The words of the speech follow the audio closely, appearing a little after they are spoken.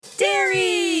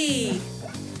Dairy!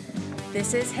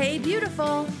 This is Hey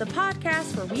Beautiful, the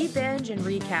podcast where we binge and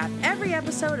recap every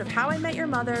episode of How I Met Your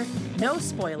Mother, no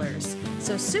spoilers.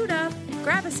 So suit up,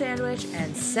 grab a sandwich,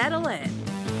 and settle in.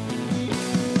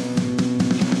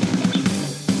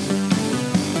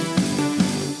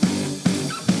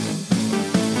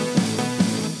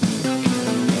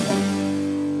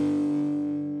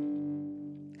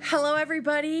 Hello,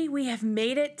 everybody. We have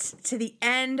made it to the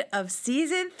end of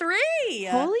season 3.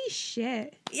 Holy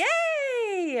shit.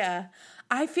 Yay!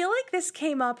 I feel like this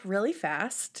came up really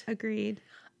fast. Agreed.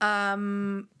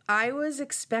 I was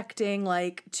expecting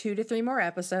like 2 to 3 more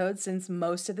episodes since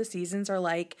most of the seasons are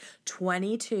like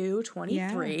 22,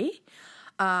 23.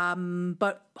 Yeah.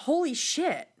 But holy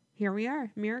shit. Here we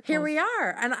are. Miracles. Here we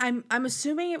are. And I'm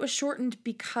assuming it was shortened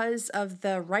because of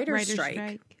the writer's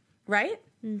strike. Right?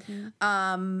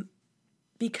 Mm-hmm.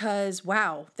 Because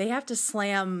wow, they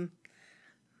slam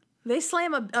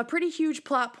a pretty huge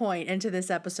plot point into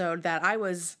this episode that I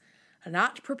was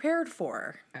not prepared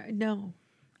for. No,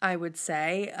 I would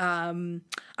say.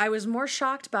 I was more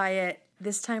shocked by it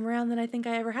this time around than I think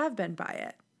I ever have been by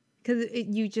it. Because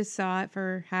you just saw it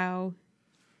for how,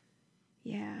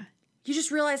 yeah. You just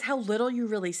realize how little you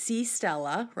really see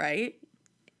Stella, right?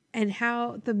 And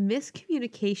how the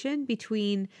miscommunication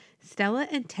between Stella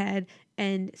and Ted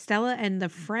and Stella and the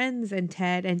friends and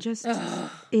Ted and just,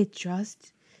 it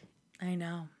just. I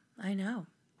know.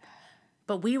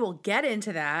 But we will get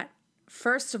into that.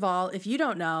 First of all, if you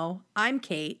don't know, I'm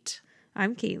Kate.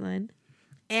 I'm Caitlin.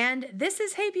 And this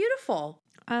is Hey Beautiful.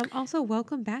 Also,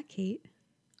 welcome back, Kate.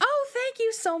 Oh, thank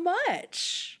you so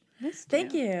much.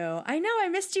 Thank you. I know, I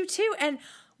missed you too. And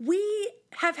we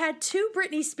have had 2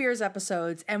 Britney Spears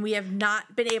episodes, and we have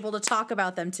not been able to talk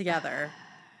about them together.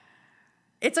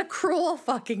 It's a cruel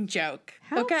fucking joke.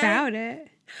 How about it?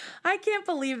 I can't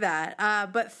believe that.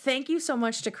 But thank you so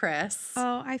much to Chris.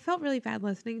 Oh, I felt really bad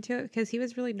listening to it because he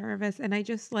was really nervous, and I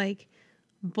just like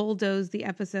bulldozed the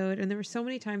episode. And there were so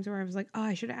many times where I was like, oh,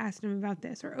 I should have asked him about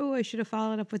this, or oh, I should have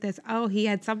followed up with this. Oh, he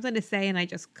had something to say, and I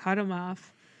just cut him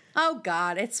off. Oh,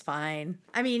 God, it's fine.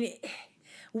 I mean,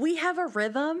 we have a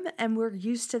rhythm, and we're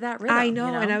used to that rhythm. I know,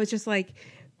 you know? And I was just like,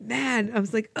 man, I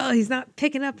was like, oh, he's not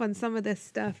picking up on some of this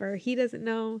stuff, or he doesn't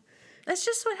know. That's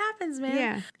just what happens, man.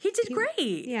 Yeah. He did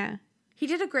great. Yeah. He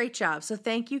did a great job. So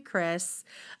thank you, Chris.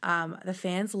 The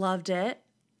fans loved it.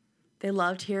 They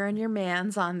loved hearing your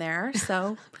mans on there.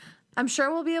 So I'm sure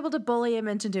we'll be able to bully him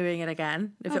into doing it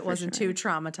again if it wasn't too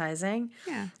traumatizing.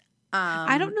 Yeah.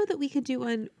 I don't know that we could do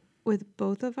one with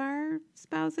both of our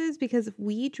spouses because if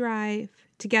we drive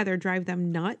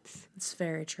them nuts. It's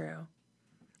very true.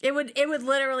 It would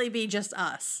literally be just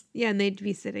us. Yeah, and they'd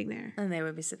be sitting there. And they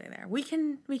would be sitting there. We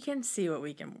can see what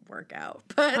we can work out.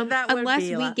 But that would unless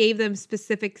be we gave them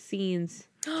specific scenes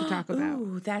to talk about.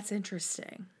 Ooh, that's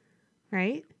interesting.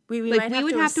 Right? We would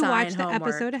have to watch the homework.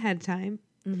 episode ahead of time.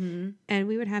 Mm-hmm. And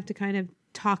we would have to kind of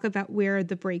talk about where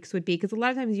the breaks would be. Because a lot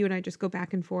of times you and I just go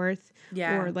back and forth.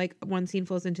 Yeah. Or like one scene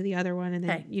flows into the other one. And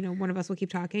then, one of us will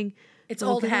keep talking. It's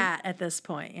old hat at this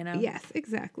point, you know? Yes,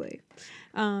 exactly.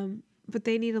 But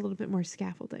they need a little bit more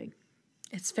scaffolding.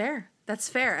 It's fair. That's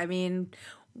fair. I mean,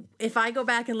 if I go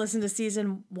back and listen to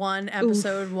season 1,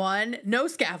 episode 1, no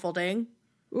scaffolding.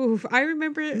 Oof. I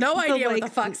remember no idea what the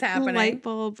fuck's happening. Light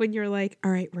bulb when you're like,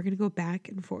 all right, we're going to go back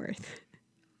and forth.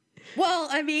 Well,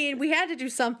 I mean, we had to do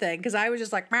something because I was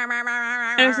just like, and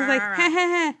I was just like,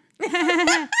 ha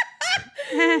ha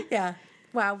ha. Yeah.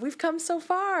 Wow, we've come so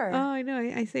far. Oh, I know.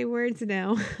 I say words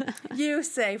now. You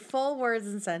say full words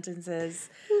and sentences.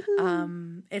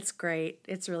 It's great.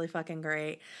 It's really fucking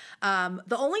great.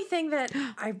 The only thing that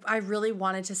I really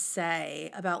wanted to say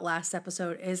about last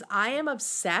episode is I am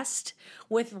obsessed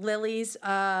with Lily's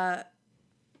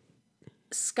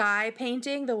sky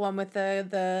painting, the one with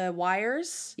the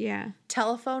wires. Yeah.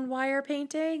 Telephone wire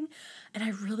painting. And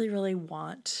I really, really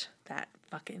want that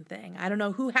fucking thing. I don't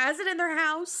know who has it in their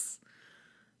house.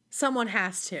 Someone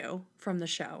has to from the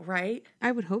show, right?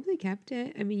 I would hope they kept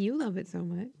it. I mean, you love it so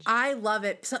much. I love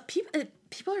it. So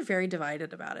people are very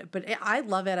divided about it, but I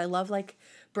love it. I love like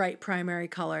bright primary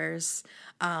colors.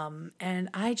 And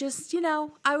I just,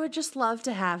 I would just love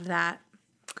to have that.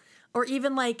 Or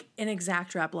even like an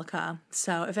exact replica.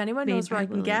 So if anyone knows where I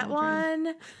can get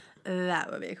one,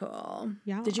 that would be cool.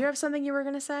 Yeah. Did you have something you were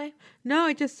going to say? No,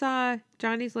 I just saw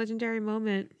Johnny's legendary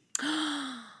moment.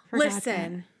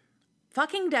 Listen.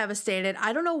 Fucking devastated.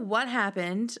 I don't know what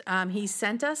happened. He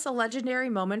sent us a legendary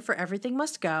moment for Everything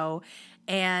Must Go,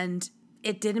 and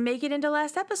it didn't make it into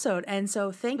last episode. And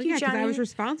so thank you, Johnny. I was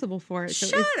responsible for it. So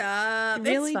Shut up.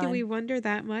 Really? Do we wonder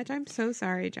that much? I'm so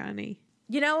sorry, Johnny.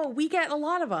 we get a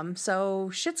lot of them, so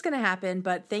shit's gonna happen.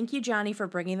 But thank you, Johnny, for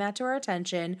bringing that to our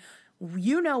attention.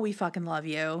 We fucking love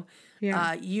you.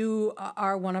 Yeah. You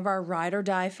are one of our ride or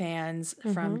die fans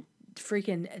from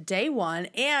freaking day one,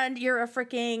 and you're a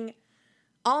freaking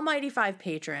Almighty 5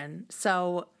 patron.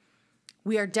 So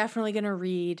we are definitely gonna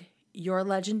read your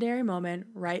legendary moment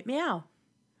right meow.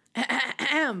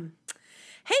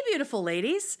 Hey, beautiful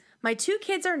ladies. My 2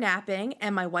 kids are napping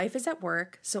and my wife is at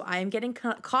work, so I am getting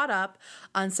caught up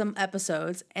on some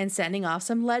episodes and sending off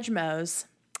some Legmos.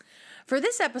 For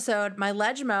this episode, my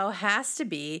Legmo has to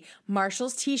be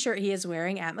Marshall's t-shirt he is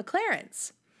wearing at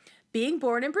McLaren's. Being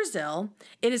born in Brazil,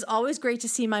 it is always great to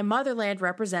see my motherland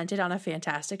represented on a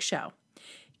fantastic show.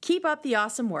 Keep up the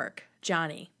awesome work,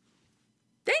 Johnny.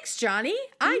 Thanks, Johnny.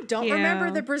 I don't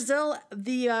remember the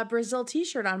Brazil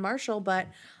t-shirt on Marshall, but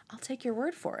I'll take your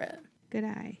word for it. Good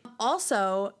eye.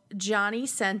 Also, Johnny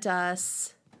sent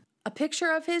us a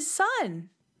picture of his son.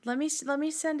 Let me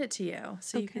send it to you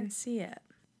so you can see it.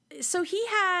 So he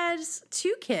has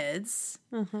 2 kids.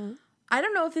 I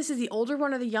don't know if this is the older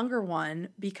one or the younger one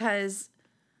because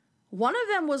one of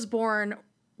them was born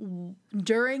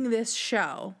during this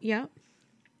show. Yep.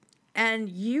 And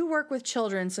you work with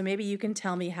children, so maybe you can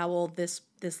tell me how old this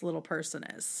little person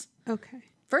is. Okay.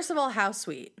 First of all, how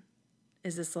sweet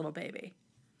is this little baby?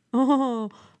 Oh.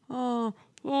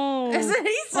 Isn't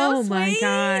he so sweet?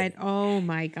 Oh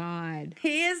my God.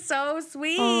 He is so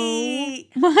sweet.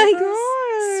 Oh my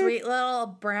God. Sweet little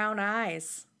brown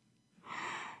eyes.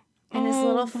 And his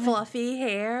little fluffy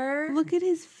hair. Look at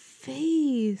his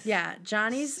face. Yeah,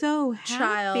 Johnny's so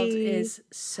child happy. is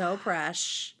so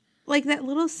fresh. Like that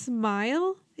little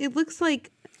smile. It looks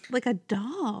like a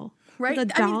doll. Right?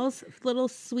 Like a doll's little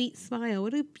sweet smile.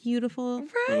 What a beautiful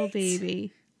little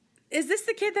baby. Is this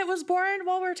the kid that was born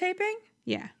while we're taping?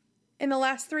 Yeah. In the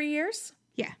last 3 years?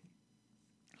 Yeah.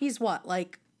 He's what,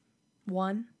 like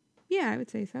 1? Yeah, I would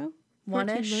say so.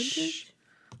 1-ish? months-ish.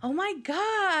 Oh my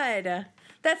God.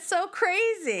 That's so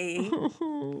crazy.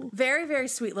 Very, very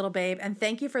sweet little babe. And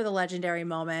thank you for the legendary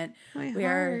moment. My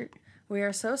heart. We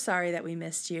are so sorry that we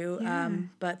missed you. Yeah.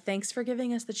 But thanks for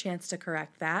giving us the chance to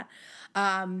correct that.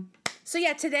 So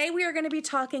yeah, today we are going to be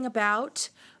talking about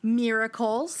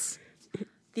Miracles,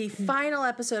 the final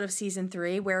episode of season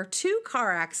 3, where 2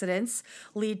 car accidents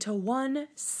lead to 1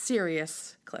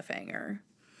 serious cliffhanger.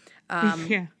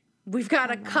 Yeah. We've got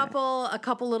a couple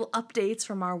little updates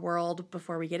from our world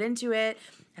before we get into it.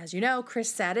 As you know,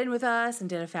 Chris sat in with us and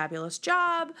did a fabulous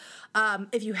job.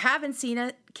 If you haven't seen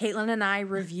it, Caitlin and I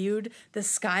reviewed the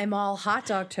Sky Mall hot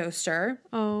dog toaster.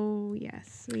 Oh,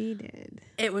 yes, we did.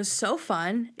 It was so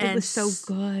fun. It was so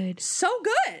good. So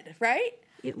good, right?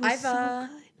 It was so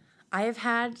good. I have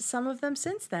had some of them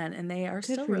since then, and they are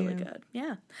still for really you. good.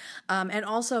 Yeah. And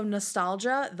also,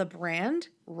 Nostalgia, the brand,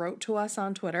 wrote to us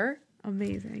on Twitter.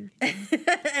 Amazing.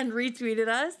 And retweeted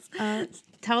us.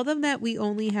 Tell them that we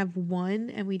only have one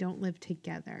and we don't live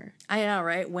together. I know,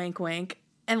 right? Wink, wink.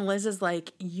 And Liz is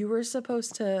like, you were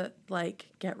supposed to, like,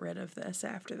 get rid of this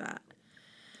after that.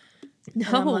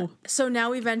 No. So now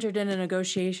we've entered in a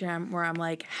negotiation where I'm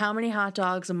like, how many hot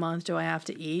dogs a month do I have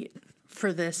to eat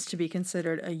for this to be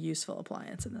considered a useful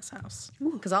appliance in this house?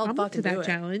 Because I'll I'm up fucking to that do it.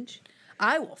 challenge.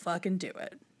 I will fucking do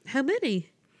it. How many?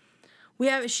 We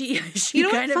have she You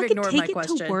don't kind of fucking ignored my take it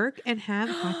question. to work and have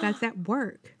hot dogs at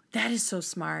work. That is so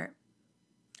smart.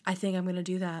 I think I'm gonna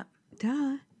do that.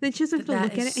 Duh. Then she doesn't have to That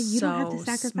look at is it and you don't have to so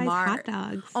sacrifice smart. hot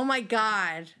dogs. Oh my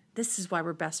God. This is why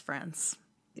we're best friends.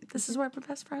 This is why we're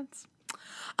best friends.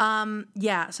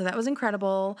 Yeah, so that was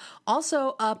incredible.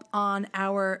 Also up on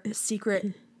our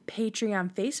secret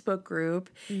Patreon Facebook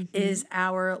group is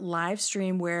our live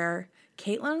stream where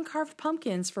Caitlin carved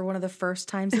pumpkins for one of the first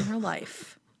times in her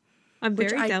life. I'm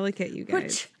very delicate, you guys.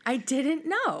 Which I didn't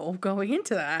know going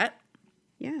into that.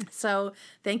 Yeah. So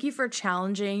thank you for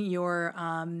challenging your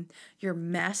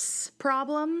mess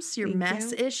problems, your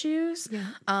mess issues.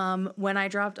 Yeah. When I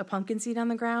dropped a pumpkin seed on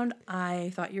the ground,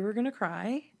 I thought you were gonna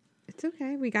cry. It's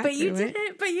okay. We got But through you it.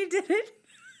 didn't. But you didn't.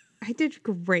 I did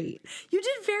great. You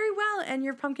did very well, and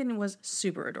your pumpkin was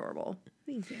super adorable.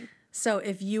 Thank you. So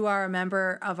if you are a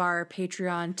member of our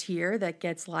Patreon tier that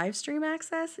gets live stream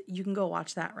access, you can go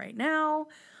watch that right now,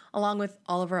 along with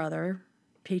all of our other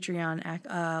Patreon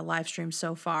live streams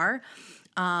so far.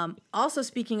 Also,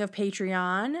 speaking of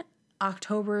Patreon,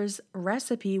 October's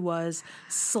recipe was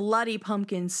slutty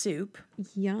pumpkin soup,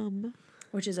 Yum.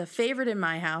 which is a favorite in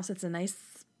my house. It's a nice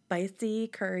spicy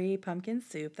curry pumpkin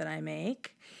soup that I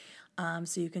make.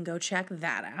 So you can go check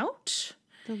that out.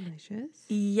 Delicious.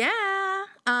 Yeah.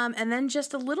 And then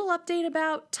just a little update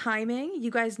about timing.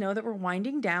 You guys know that we're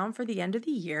winding down for the end of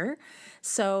the year.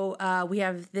 So we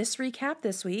have this recap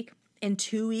this week. In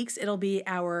 2 weeks, it'll be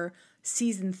our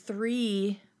season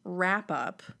 3 wrap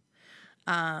up,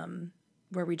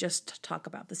 where we just talk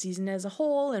about the season as a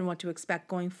whole and what to expect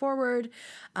going forward.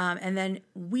 And then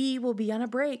we will be on a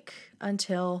break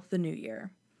until the new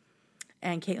year.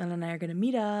 And Caitlin and I are going to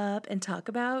meet up and talk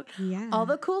about all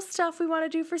the cool stuff we want to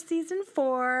do for season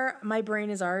 4. My brain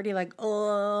is already like,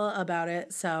 about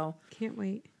it. So can't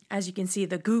wait. As you can see,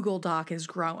 the Google Doc is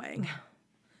growing.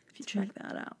 If you check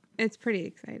that out. It's pretty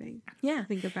exciting. Yeah.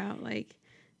 Think about like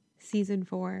season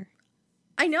 4.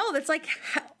 I know. That's like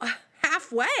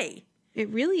halfway. It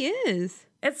really is.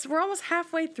 We're almost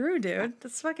halfway through, dude.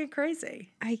 That's fucking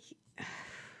crazy.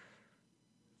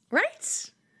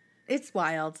 Right? It's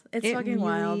wild. It's fucking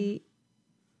wild.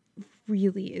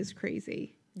 Really is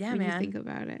crazy. Yeah, when man. You think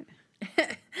about it.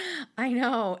 I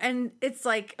know. And it's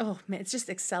like, oh man, it's just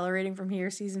accelerating from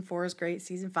here. Season 4 is great.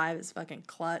 Season 5 is fucking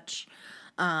clutch.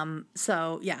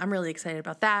 So yeah, I'm really excited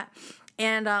about that.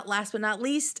 And last but not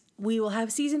least, we will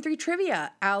have season 3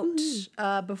 trivia out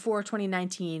before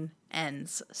 2019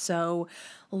 ends. So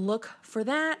look for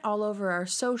that all over our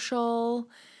social.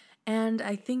 And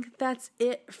I think that's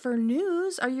it for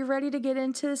news. Are you ready to get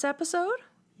into this episode?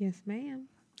 Yes, ma'am.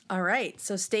 All right.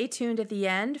 So stay tuned at the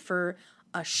end for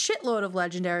a shitload of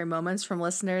legendary moments from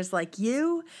listeners like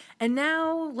you. And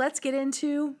now let's get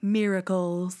into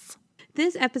miracles.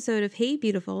 This episode of Hey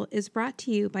Beautiful is brought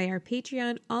to you by our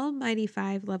Patreon Almighty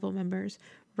 5 level members,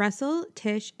 Russell,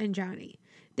 Tish, and Johnny.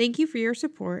 Thank you for your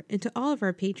support, and to all of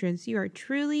our patrons, you are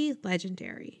truly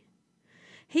legendary.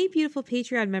 Hey Beautiful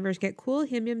Patreon members get cool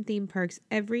Him Yum theme perks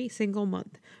every single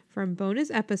month, from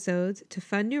bonus episodes to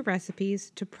fun new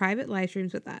recipes to private live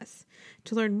streams with us.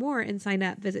 To learn more and sign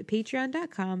up, visit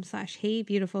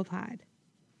patreon.com/heybeautifulpod.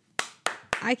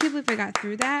 I can't believe I got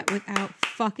through that without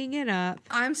fucking it up.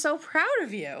 I'm so proud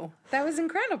of you. That was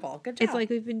incredible. Good job. It's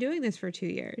like we've been doing this for 2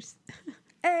 years.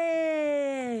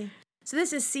 Hey! So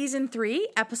this is season 3,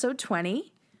 episode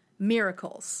 20,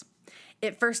 Miracles.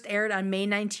 It first aired on May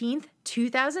 19th,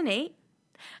 2008.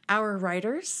 Our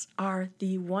writers are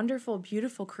the wonderful,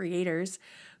 beautiful creators,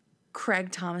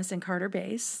 Craig Thomas and Carter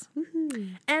Bass.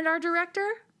 Woohoo. And our director,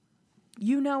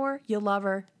 you know her, you love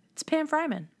her, it's Pam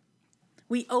Fryman.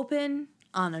 We open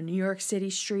on a New York City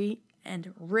street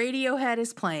and Radiohead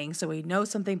is playing, so we know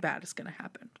something bad is going to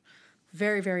happen.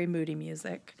 Very, very moody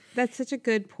music. That's such a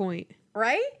good point.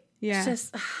 Right? Yeah. It's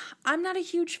just, I'm not a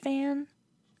huge fan.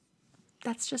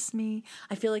 That's just me.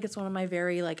 I feel like it's one of my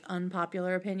very like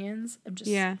unpopular opinions.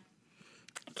 I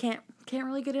can't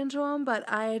really get into them, but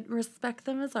I respect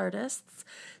them as artists.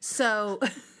 So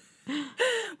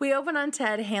we open on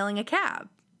Ted hailing a cab,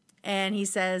 and he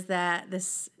says that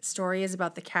this story is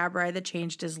about the cab ride that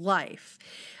changed his life.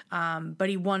 But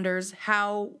he wonders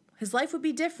how his life would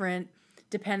be different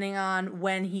depending on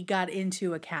when he got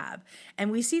into a cab.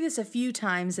 And we see this a few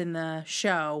times in the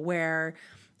show where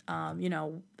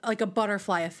like a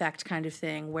butterfly effect kind of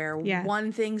thing where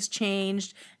one thing's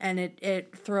changed and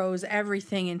it throws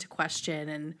everything into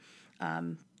question.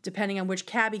 And depending on which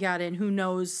cab he got in, who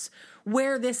knows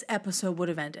where this episode would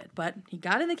have ended. But he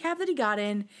got in the cab that he got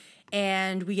in,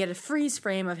 and we get a freeze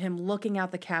frame of him looking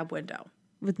out the cab window.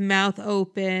 With mouth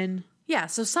open. Yeah,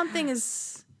 so something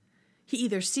is... He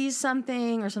either sees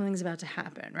something or something's about to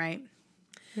happen, right?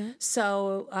 Yeah.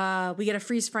 So we get a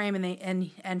freeze frame,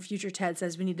 and future Ted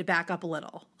says we need to back up a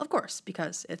little, of course,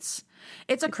 because it's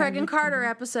a Craig and Carter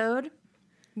episode.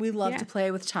 We love to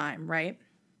play with time, right?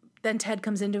 Then Ted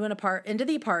comes into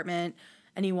the apartment,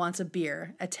 and he wants a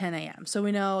beer at 10 a.m. So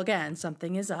we know again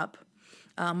something is up.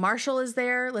 Marshall is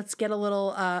there. Let's get a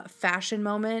little fashion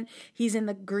moment. He's in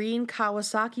the green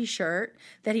Kawasaki shirt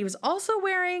that he was also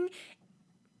wearing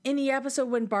in the episode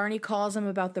when Barney calls him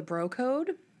about the bro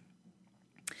code.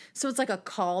 So it's like a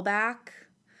callback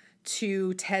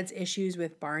to Ted's issues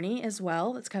with Barney as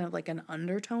well. It's kind of like an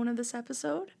undertone of this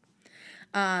episode.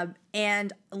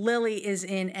 And Lily is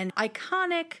in an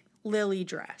iconic Lily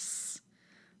dress.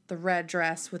 The red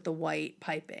dress with the white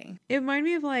piping. It reminded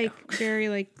me of like very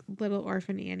like Little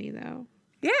Orphan Annie though.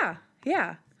 Yeah,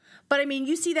 yeah. But I mean,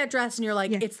 you see that dress and you're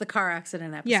like, it's the car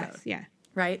accident episode. Yes, yeah.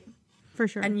 Right? For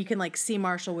sure. And you can like see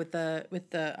Marshall with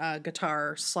the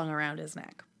guitar slung around his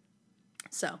neck.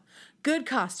 So, good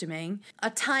costuming. A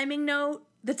timing note.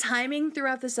 The timing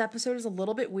throughout this episode is a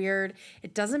little bit weird.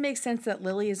 It doesn't make sense that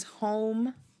Lily is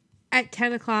home at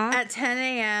 10 o'clock. At 10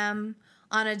 a.m.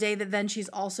 on a day that then she's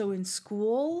also in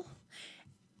school.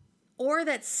 Or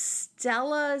that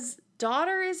Stella's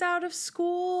daughter is out of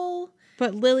school.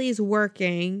 But Lily's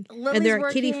working. Lily's and they're at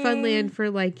working. Kitty Funland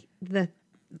for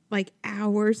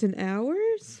hours and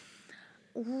hours.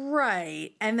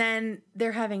 Right. And then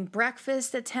they're having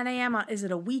breakfast at 10 a.m. Is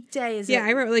it a weekday?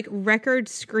 I wrote record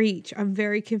screech. I'm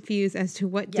very confused as to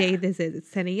what day this is. It's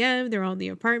 10 a.m. They're all in the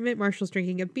apartment. Marshall's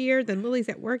drinking a beer. Then Lily's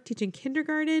at work teaching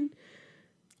kindergarten.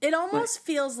 It almost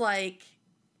feels like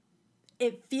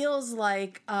it didn't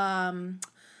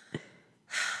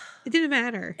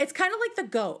matter. It's kind of like the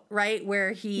goat, right?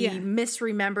 Where he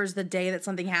misremembers the day that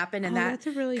something happened, and that's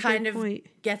a really kind good of point.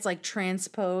 Gets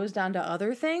transposed onto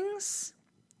other things.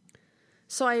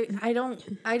 So I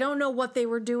don't know what they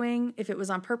were doing, if it was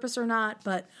on purpose or not,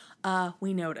 but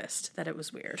we noticed that it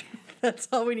was weird. That's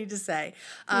all we need to say.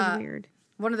 It was weird.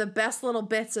 One of the best little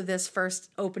bits of this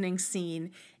first opening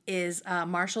scene is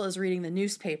Marshall is reading the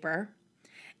newspaper,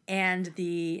 and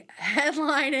the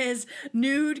headline is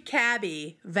 "Nude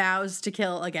Cabbie Vows to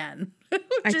Kill Again."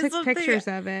 I took pictures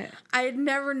of it. I had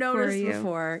never noticed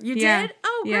before. You did?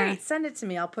 Oh, great. Send it to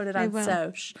me. I'll put it on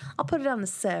Soch. I'll put it on the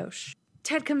Soch.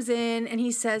 Ted comes in and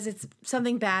he says it's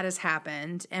something bad has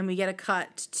happened, and we get a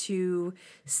cut to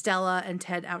Stella and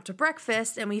Ted out to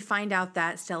breakfast, and we find out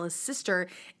that Stella's sister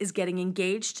is getting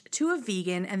engaged to a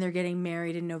vegan and they're getting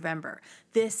married in November.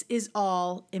 This is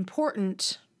all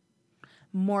important,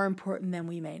 more important than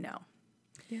we may know.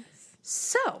 Yes.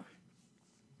 So,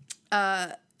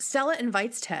 Stella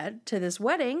invites Ted to this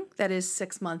wedding that is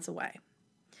 6 months away.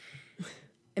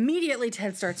 Immediately,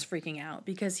 Ted starts freaking out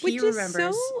because he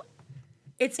remembers.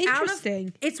 It's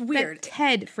interesting. It's weird. That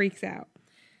Ted freaks out.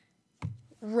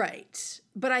 Right.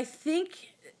 But I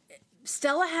think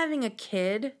Stella having a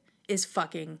kid is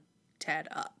fucking Ted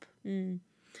up.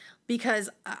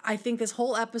 Because I think this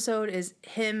whole episode is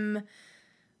him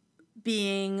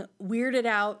being weirded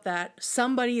out that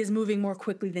somebody is moving more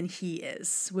quickly than he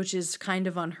is, which is kind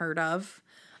of unheard of.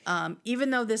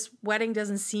 Even though this wedding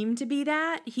doesn't seem to be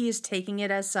that, he is taking it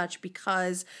as such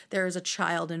because there is a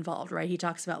child involved, right? He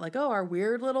talks about our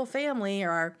weird little family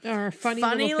or our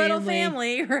funny little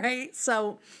family, right?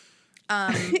 So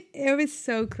it was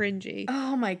so cringy.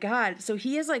 Oh my God. So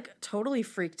he is totally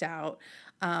freaked out.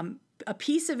 A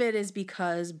piece of it is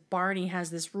because Barney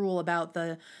has this rule about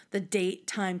the date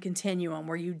time continuum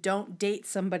where you don't date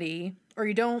somebody or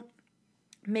you don't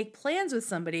make plans with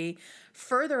somebody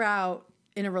further out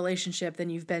in a relationship than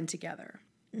you've been together.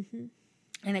 Mm-hmm.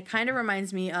 And it kind of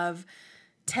reminds me of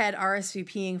Ted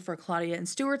RSVPing for Claudia and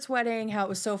Stuart's wedding, how it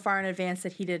was so far in advance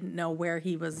that he didn't know where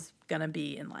he was going to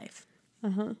be in life.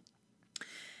 Uh-huh.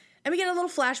 And we get a little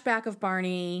flashback of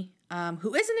Barney,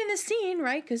 who isn't in this scene,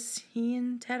 right? Because he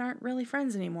and Ted aren't really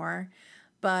friends anymore.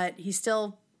 But he's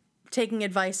still taking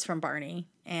advice from Barney.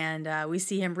 And we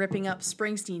see him ripping up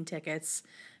Springsteen tickets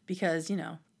because,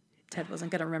 Ted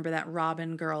wasn't going to remember that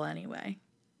Robin girl anyway.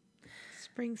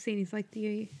 Springsteen, he's like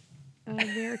the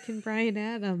American Bryan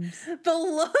Adams. The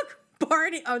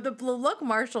look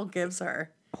Marshall gives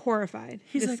her. Horrified.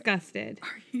 He's disgusted.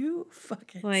 Are you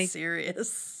fucking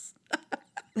serious?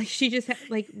 She just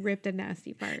ripped a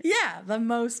nasty part. Yeah, the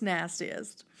most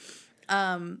nastiest.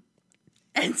 And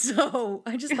so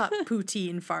I just thought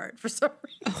poutine fart for some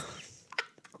reason.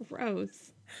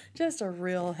 Gross. Just a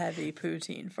real heavy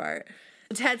poutine fart.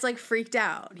 Ted's freaked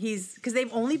out. Because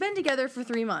they've only been together for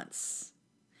 3 months.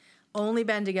 And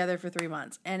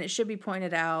it should be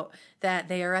pointed out that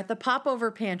they are at the Popover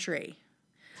Pantry,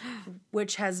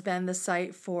 which has been the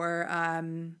site for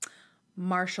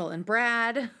Marshall and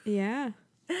Brad. Yeah.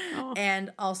 Oh.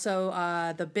 And also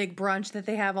the big brunch that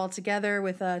they have all together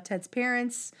with Ted's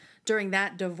parents during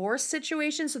that divorce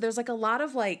situation. So there's a lot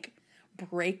of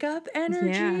breakup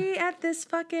energy at this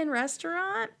fucking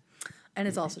restaurant. And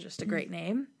it's also just a great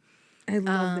name. I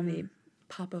love the name.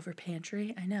 Popover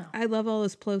Pantry. I know. I love all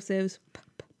those plosives.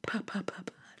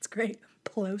 That's great.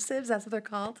 Plosives, that's what they're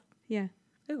called? Yeah.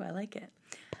 Ooh, I like it.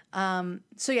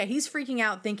 So yeah, he's freaking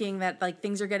out thinking that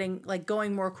things are getting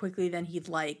going more quickly than he'd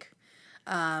like.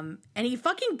 And he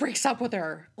fucking breaks up with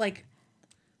her.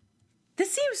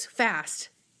 This seems fast.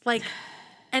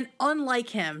 And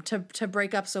unlike him to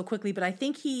break up so quickly, but I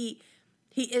think he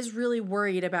is really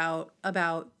worried about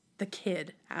the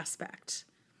kid aspect.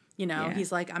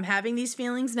 He's I'm having these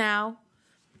feelings now.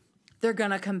 They're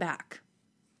gonna come back.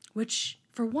 Which,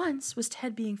 for once, was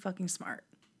Ted being fucking smart.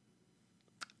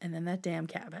 And then that damn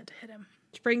cab had to hit him.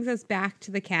 Which brings us back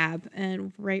to the cab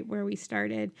and right where we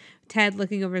started. Ted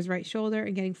looking over his right shoulder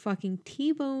and getting fucking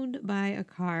T-boned by a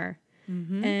car.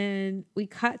 Mm-hmm. And we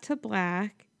cut to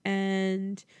black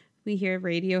and we hear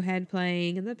Radiohead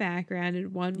playing in the background.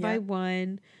 And one by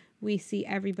one, we see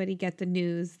everybody get the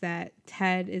news that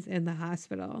Ted is in the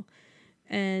hospital.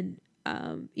 And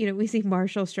We see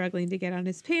Marshall struggling to get on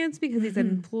his pants because he's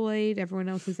unemployed. Everyone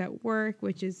else is at work,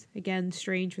 which is, again,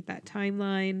 strange with that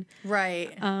timeline.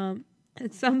 Right. And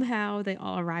somehow they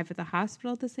all arrive at the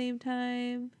hospital at the same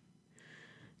time.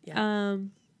 Yeah.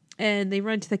 And they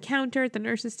run to the counter at the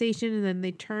nurse's station, and then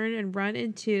they turn and run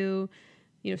into,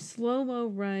 slow-mo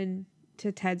run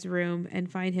to Ted's room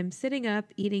and find him sitting up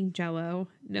eating Jell-O.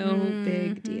 No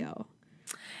big deal.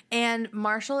 And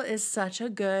Marshall is such a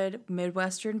good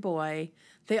Midwestern boy.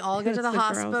 They all get to the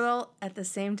hospital at the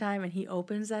same time, and he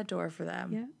opens that door for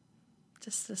them. Yeah.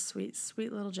 Just a sweet,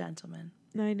 sweet little gentleman.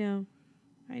 I know.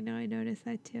 I noticed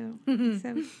that too.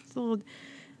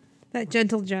 That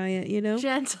gentle giant,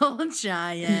 Gentle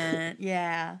giant.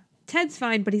 Yeah. Ted's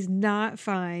fine, but he's not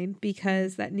fine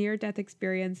because that near-death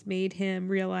experience made him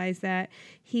realize that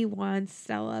he wants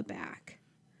Stella back.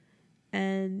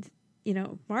 And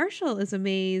Marshall is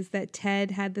amazed that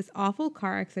Ted had this awful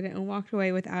car accident and walked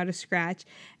away without a scratch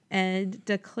and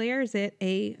declares it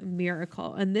a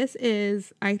miracle. And this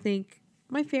is, I think,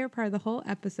 my favorite part of the whole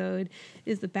episode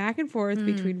is the back and forth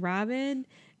between Robin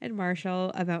and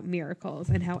Marshall about miracles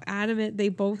and how adamant they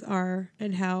both are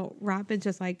and how Robin's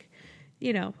just like,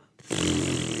 Do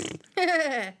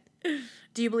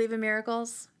you believe in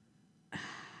miracles?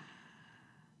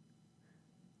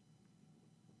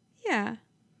 Yeah.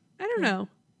 I don't know.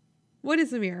 What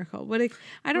is a miracle?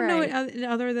 I don't know it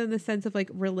other than the sense of like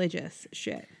religious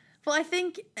shit. Well, I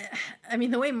think,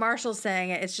 the way Marshall's saying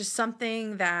it, it's just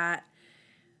something that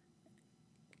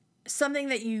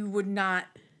you would not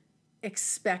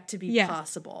expect to be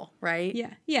possible, right?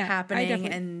 Yeah. Happening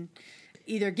and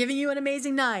either giving you an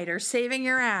amazing night or saving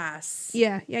your ass.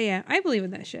 Yeah. I believe in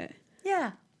that shit.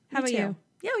 Yeah. How about you?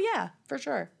 Yeah, for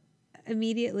sure.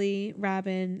 Immediately,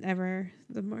 Robin,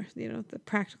 the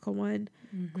practical one,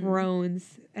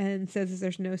 groans and says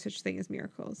there's no such thing as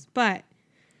miracles. But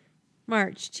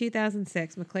March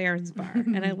 2006, McLaren's bar.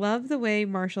 And I love the way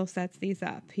Marshall sets these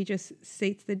up. He just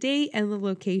states the date and the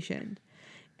location.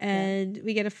 And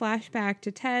we get a flashback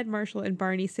to Ted, Marshall, and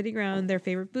Barney sitting around their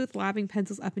favorite booth, lobbing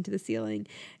pencils up into the ceiling.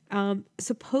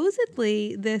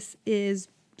 Supposedly, this is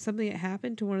something that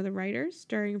happened to one of the writers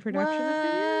during production.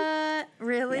 What?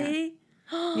 Really?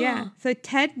 Yeah. So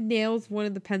Ted nails one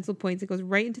of the pencil points. It goes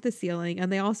right into the ceiling,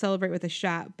 and they all celebrate with a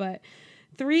shot. But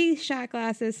 3 shot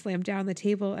glasses slammed down the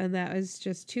table, and that was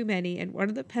just too many. And one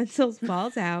of the pencils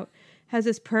falls out, has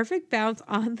this perfect bounce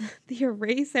on the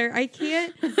eraser. I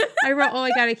wrote, oh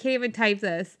my God, I can't even type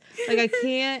this. Like, I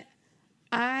can't.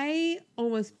 I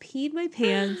almost peed my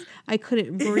pants. I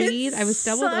couldn't breathe. I was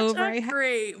doubled over.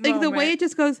 Great like moment. the way it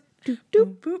just goes doop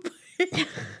doop. Boop.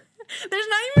 There's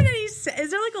not even any. Is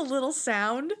there like a little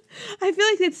sound? I feel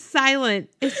like it's silent.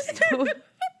 It's so.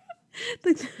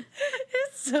 It's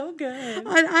so good.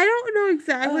 I don't know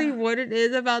exactly what it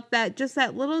is about that. Just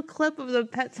that little clip of the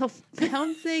pencil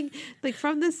bouncing like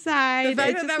from the side. The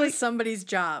fact that was somebody's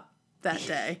job that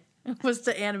day was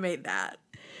to animate that.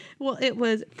 Well, it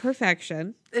was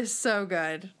perfection. It's so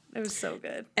good. It was so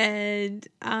good. And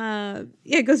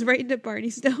it goes right into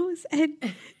Barney's nose. And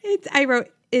I wrote,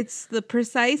 it's the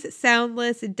precise,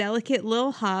 soundless, delicate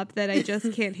little hop that I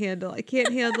just can't handle. I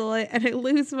can't handle it, and I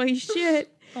lose my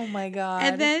shit. Oh my God.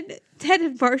 And then Ted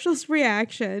and Marshall's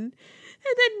reaction. And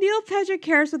then Neil Patrick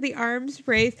Harris with the arms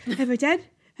raised. Am I dead?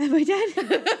 Am I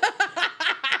dead?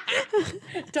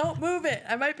 Don't move it.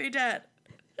 I might be dead.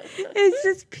 It's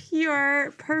just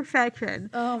pure perfection.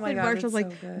 Oh my and God. Marshall's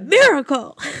like, so good.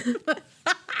 miracle.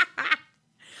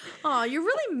 Oh, you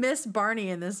really miss Barney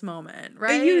in this moment,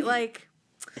 right?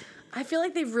 I feel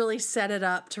like they've really set it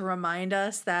up to remind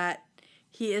us that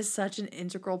he is such an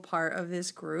integral part of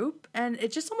this group, and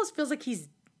it just almost feels like he's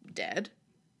dead.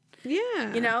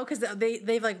 Yeah. Because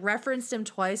they've like referenced him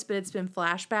twice, but it's been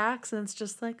flashbacks, and it's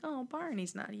just like, oh,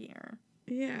 Barney's not here.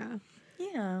 Yeah.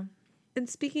 Yeah. And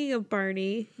speaking of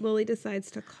Barney, Lily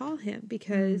decides to call him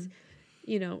because,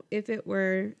 if it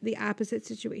were the opposite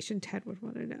situation, Ted would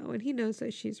want to know, and he knows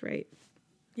that she's right.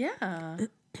 Yeah.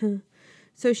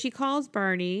 So she calls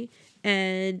Barney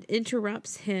and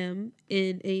interrupts him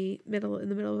in the middle of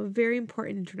a very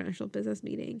important international business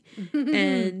meeting.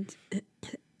 And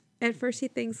at first he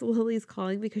thinks Lily's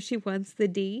calling because she wants the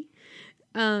D.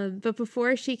 But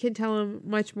before she can tell him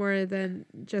much more than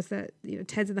just that,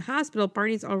 Ted's in the hospital,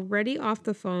 Barney's already off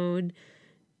the phone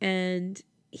and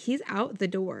he's out the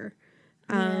door.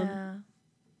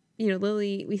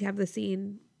 Lily, we have the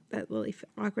scene that Lily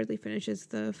awkwardly finishes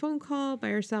the phone call by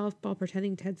herself while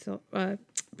pretending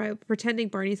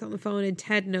Barney's on the phone, and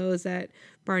Ted knows that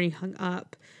Barney hung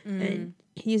up, and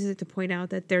he uses it to point out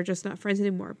that they're just not friends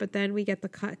anymore. But then we get the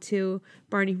cut to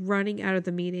Barney running out of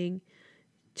the meeting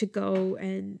to go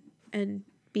and and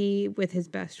be with his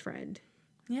best friend.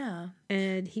 Yeah.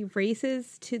 And he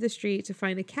races to the street to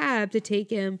find a cab to take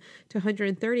him to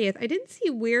 130th. I didn't see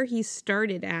where he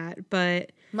started at,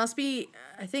 but... Must be,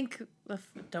 I think,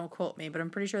 don't quote me, but I'm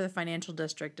pretty sure the financial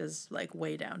district is like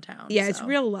way downtown. Yeah, it's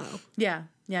real low. Yeah.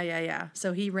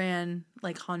 So he ran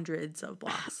like hundreds of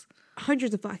blocks.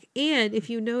 Hundreds of blocks. And if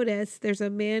you notice, there's a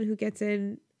man who gets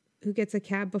a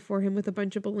cab before him with a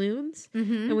bunch of balloons.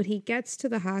 Mm-hmm. And when he gets to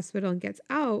the hospital and gets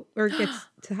out, or gets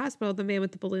to the hospital, the man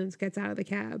with the balloons gets out of the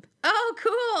cab. Oh,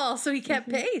 cool. So he kept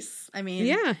pace. I mean,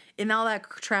 yeah. In all that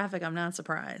traffic, I'm not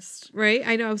surprised. Right?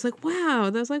 I know. I was like, wow.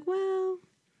 And I was like, well.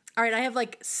 All right. I have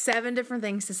like 7 different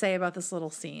things to say about this little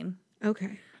scene.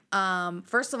 Okay.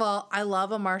 First of all, I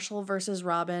love a Marshall versus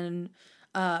Robin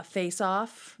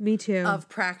face-off. Me too. Of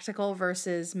practical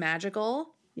versus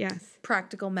magical. Yes.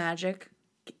 Practical magic.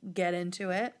 Get into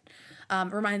it.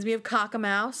 Reminds me of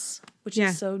Cockamouse, which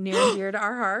is so near and dear to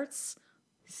our hearts.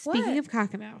 Speaking of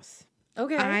Cockamouse.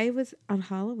 Okay. I was on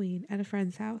Halloween at a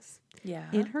friend's house. Yeah.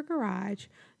 In her garage.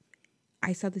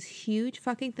 I saw this huge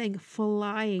fucking thing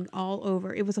flying all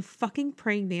over. It was a fucking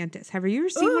praying mantis. Have you ever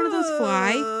seen one of those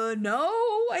fly? No.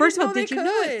 First of all, did you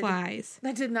know it flies?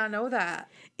 I did not know that.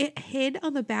 It hid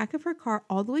on the back of her car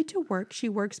all the way to work. She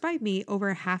works by me over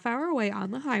a half hour away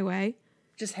on the highway.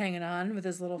 Just hanging on with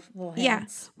his little hands. Yeah,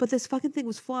 but this fucking thing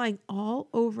was flying all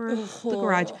over the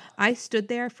garage. I stood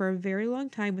there for a very long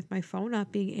time with my phone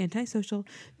up, being antisocial,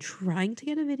 trying to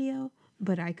get a video,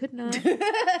 but I could not.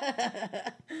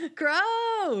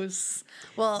 Gross.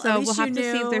 Well, so at least we'll have to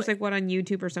you see knew... if there's like one on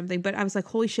YouTube or something. But I was like,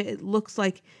 holy shit! It looks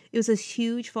like it was this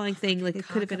huge flying thing. Like it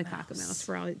could have been a cockamouse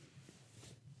for all.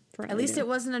 At least it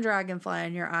wasn't a dragonfly,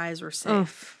 and your eyes were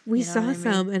safe. Oh, we saw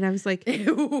some, and I was like,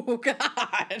 "Ew,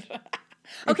 God."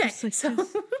 Okay, like, so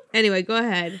anyway, go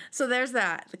ahead. So there's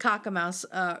that, the Cockamouse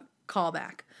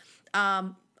callback.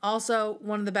 Also,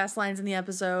 one of the best lines in the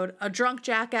episode: a drunk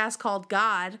jackass called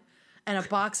God, and a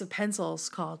box of pencils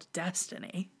called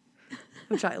Destiny,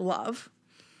 which I love.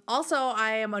 Also,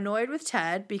 I am annoyed with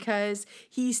Ted because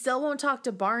he still won't talk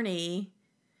to Barney,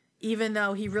 even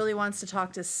though he really wants to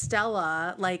talk to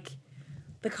Stella. Like,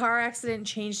 the car accident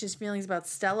changed his feelings about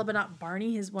Stella, but not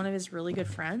Barney, one of his really good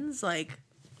friends. Like,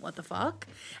 what the fuck?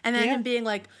 And then him being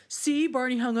like, see,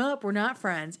 Barney hung up. We're not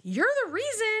friends. You're the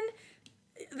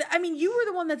reason. I mean, you were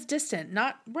the one that's distant,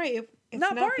 not right. It's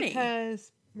not Barney.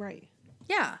 Because, right.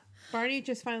 Yeah. Barney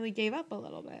just finally gave up a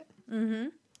little bit. Mm-hmm.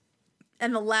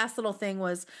 And the last little thing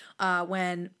was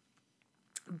when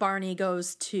Barney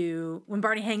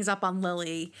hangs up on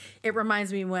Lily, it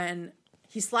reminds me when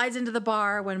he slides into the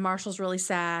bar when Marshall's really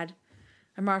sad.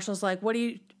 And Marshall's like,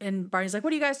 and Barney's like,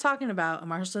 what are you guys talking about? And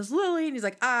Marshall says, Lily. And he's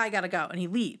like, I gotta go. And he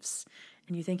leaves.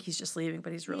 And you think he's just leaving,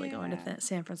 but he's really going to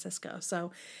San Francisco.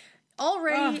 So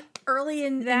already early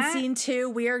in scene 2,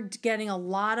 we are getting a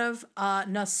lot of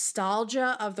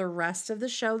nostalgia of the rest of the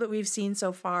show that we've seen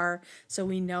so far. So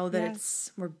we know that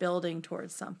we're building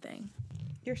towards something.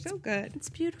 You're so good. It's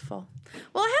beautiful.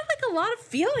 Well, I had like a lot of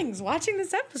feelings watching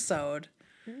this episode.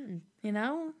 You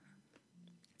know?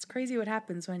 It's crazy what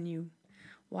happens when you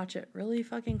watch it really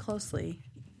fucking closely.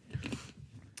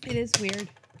 It is weird.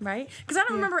 Right? Because I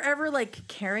don't remember ever, like,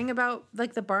 caring about,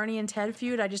 like, the Barney and Ted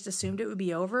feud. I just assumed it would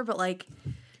be over. But, like,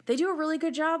 they do a really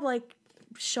good job, like,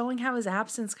 showing how his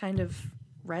absence kind of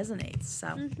resonates.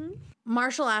 So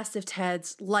Marshall asked if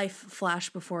Ted's life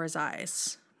flashed before his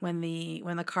eyes when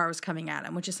the car was coming at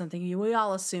him, which is something we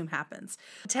all assume happens.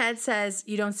 Ted says,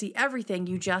 you don't see everything.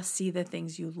 You just see the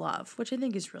things you love, which I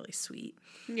think is really sweet.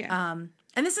 Yeah.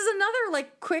 And this is another,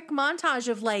 like, quick montage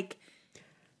of, like,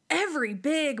 every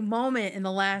big moment in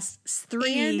the last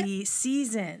 3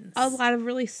 seasons. A lot of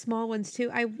really small ones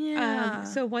too.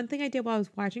 So one thing I did while I was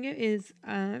watching it is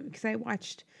because I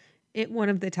watched it one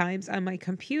of the times on my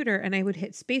computer, and I would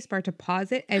hit spacebar to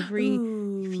pause it every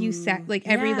few seconds. Like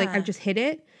I just hit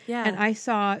it. Yeah. And I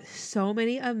saw so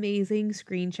many amazing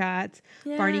screenshots.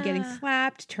 Yeah. Barney getting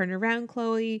slapped, turn around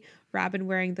Chloe, Robin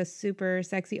wearing the super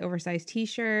sexy oversized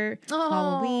t-shirt,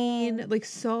 Halloween, like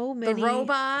so many. The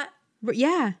robot.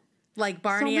 Yeah. Like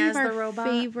Barney as the robot.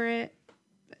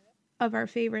 Of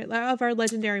our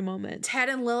legendary moments. Ted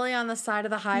and Lily on the side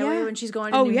of the highway when she's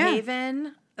going to New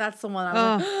Haven. That's the one I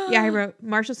was like, yeah, I wrote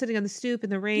Marshall sitting on the stoop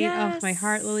in the rain. Yes. Oh, my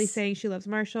heart. Lily saying she loves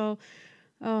Marshall.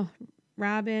 Oh,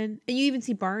 Robin. And you even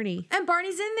see Barney. And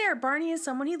Barney's in there. Barney is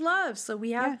someone he loves. So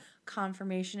we have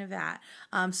confirmation of that.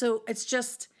 So it's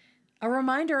just a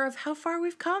reminder of how far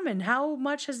we've come and how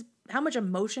much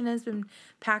emotion has been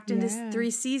packed into 3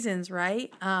 seasons,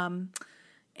 right?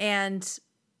 And,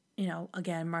 you know,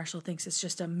 again, Marshall thinks it's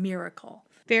just a miracle.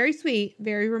 Very sweet,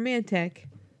 very romantic.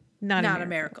 Not a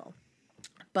miracle.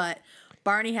 But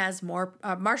Barney has more,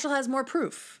 Marshall has more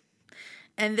proof.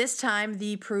 And this time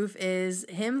the proof is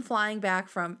him flying back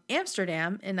from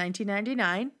Amsterdam in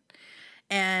 1999.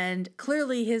 And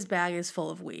clearly his bag is full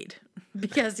of weed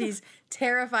because he's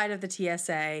terrified of the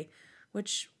TSA,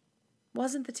 which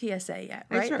wasn't the TSA yet,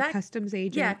 right? That customs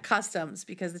agent. Yeah, customs,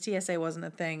 because the TSA wasn't a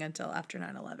thing until after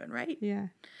 9/11, right? Yeah.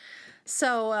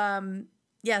 So,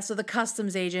 so the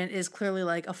customs agent is clearly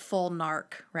like a full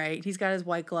narc, right? He's got his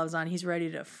white gloves on. He's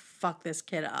ready to fuck this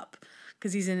kid up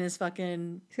because he's in his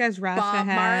fucking He has Rasta Bob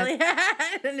hat. Marley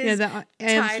hat and his the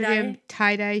Amsterdam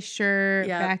tie-dye shirt,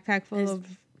 backpack full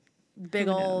of big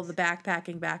old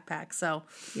backpack. So,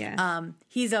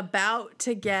 he's about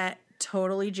to get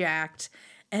totally jacked.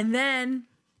 And then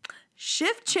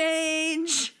shift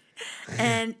change.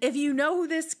 And if you know who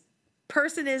this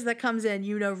person is that comes in,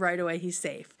 you know right away he's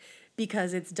safe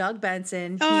because it's Doug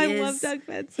Benson. I love Doug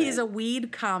Benson. He's a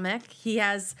weed comic. He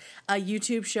has a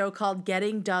YouTube show called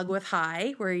Getting Doug with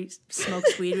High where he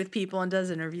smokes weed with people and does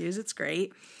interviews. It's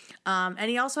great. And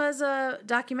he also has a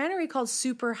documentary called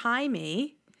Super High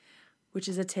Me, which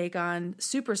is a take on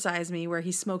Super Size Me, where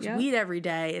he smokes weed every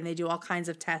day and they do all kinds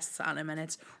of tests on him, and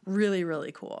it's really,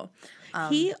 really cool.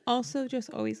 He also just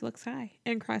always looks high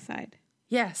and cross-eyed.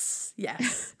 Yes.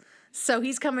 So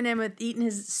he's coming in with eating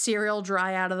his cereal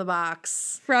dry out of the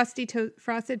box. Frosted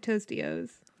Toastios.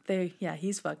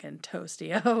 He's fucking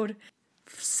toasty-o'd.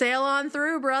 Sail on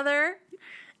through, brother,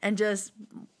 and just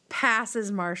passes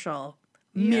Marshall.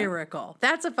 Miracle.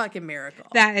 That's a fucking miracle.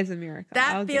 That is a miracle.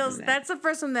 That's the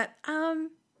first one that,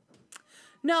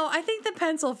 no, I think the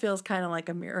pencil feels kind of like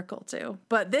a miracle too.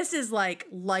 But this is like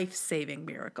life-saving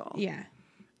miracle. Yeah.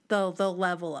 The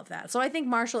level of that. So I think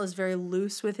Marshall is very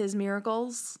loose with his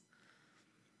miracles.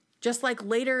 Just like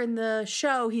later in the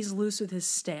show, he's loose with his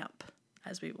stamp,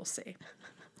 as we will see.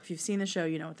 If you've seen the show,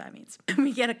 you know what that means.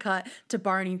 We get a cut to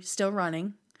Barney still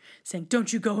running, saying,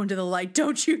 "Don't you go into the light.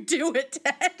 Don't you do it,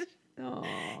 Ted." Oh.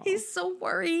 He's so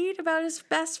worried about his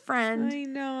best friend. I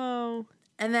know.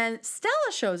 And then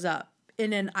Stella shows up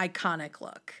in an iconic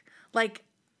look. Like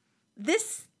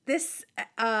this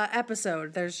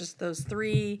episode, there's just those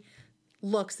three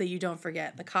looks that you don't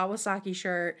forget. The Kawasaki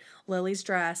shirt, Lily's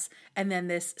dress, and then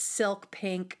this silk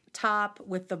pink top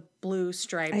with the blue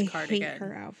striped cardigan. I hate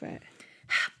her outfit.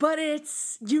 But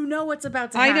it's, what's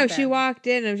about to happen. I know, she walked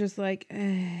in and I was just like,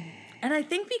 And I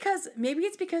think maybe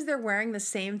it's because they're wearing the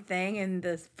same thing in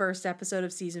the first episode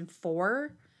of season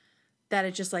 4 that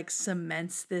it just like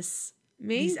cements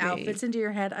these outfits into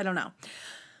your head. I don't know.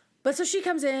 But so she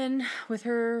comes in with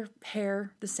her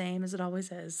hair the same as it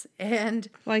always is. And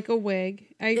like a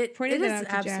wig. I pointed that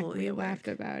out to Jack. We laughed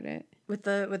about it. With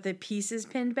the pieces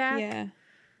pinned back. Yeah.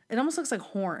 It almost looks like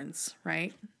horns,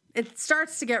 right? It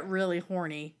starts to get really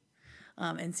horny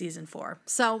in season 4.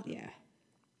 So yeah.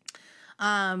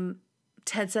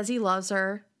 Ted says he loves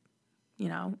her.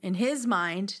 In his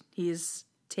mind, he's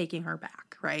taking her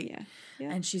back, right?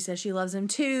 Yeah. And she says she loves him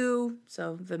too.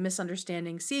 So the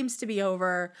misunderstanding seems to be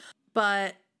over,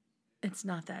 but it's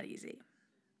not that easy.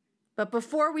 But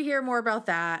before we hear more about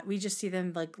that, we just see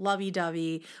them like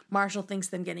lovey-dovey. Marshall thinks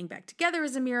them getting back together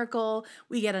is a miracle.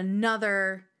 We get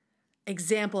another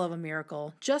example of a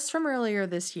miracle just from earlier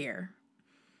this year,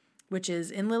 which is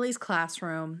in Lily's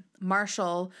classroom.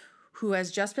 Marshall, who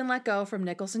has just been let go from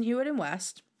Nicholson, Hewitt, and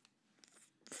West,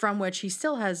 from which he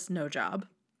still has no job.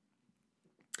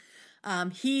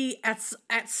 He,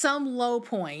 at some low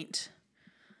point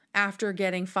after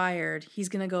getting fired, he's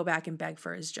going to go back and beg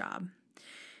for his job.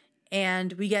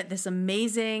 And we get this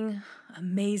amazing,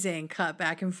 amazing cut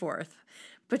back and forth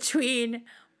between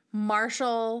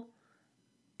Marshall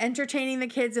entertaining the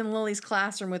kids in Lily's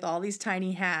classroom with all these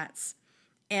tiny hats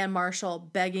and Marshall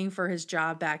begging for his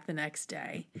job back the next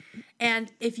day.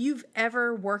 And if you've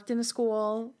ever worked in a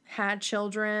school, had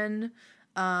children,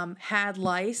 had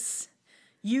lice,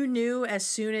 you knew as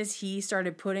soon as he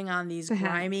started putting on these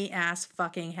grimy ass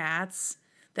fucking hats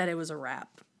that it was a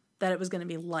wrap. That it was going to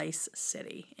be Lice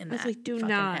City in that fucking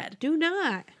head. Do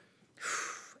not.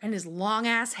 And his long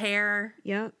ass hair.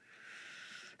 Yep.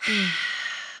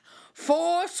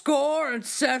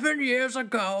 70 years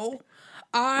ago,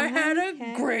 I had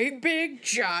a great big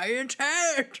giant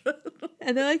head.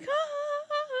 And they're like,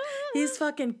 He's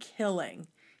fucking killing.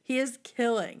 He is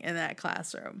killing in that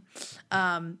classroom.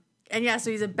 And yeah,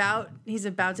 so he's about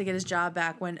to get his job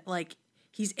back when like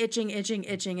he's itching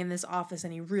in this office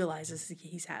and he realizes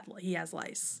he has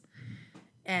lice.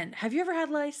 And have you ever had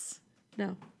lice?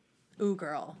 No. Ooh,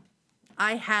 girl.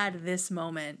 I had this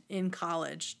moment in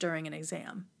college during an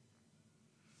exam.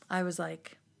 I was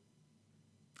like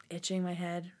itching my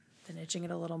head, then itching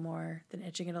it a little more, then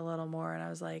itching it a little more. And I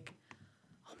was like,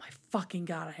 my fucking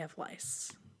God, I have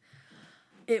lice.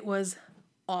 It was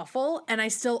awful. And I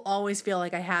still always feel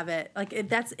like I have it. Like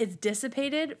it's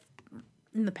dissipated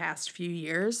in the past few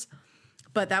years,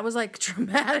 but that was like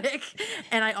traumatic.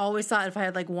 And I always thought if I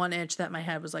had like one itch that my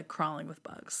head was like crawling with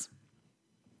bugs.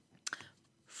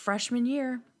 Freshman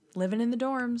year, living in the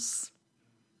dorms.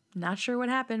 Not sure what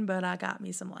happened, but I got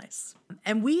me some lice.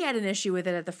 And we had an issue with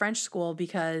it at the French school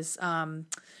because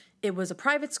it was a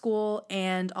private school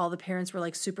and all the parents were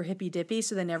like super hippy dippy.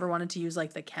 So they never wanted to use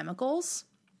like the chemicals.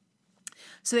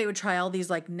 So they would try all these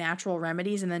like natural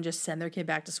remedies and then just send their kid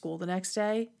back to school the next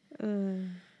day. Yeah.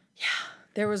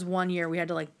 There was one year we had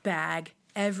to like bag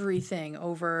everything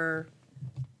over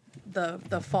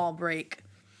the fall break.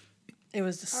 It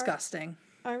was disgusting.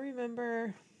 I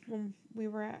remember when we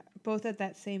were both at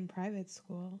that same private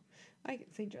school.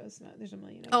 St. Joe's, there's a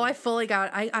million. Oh, I fully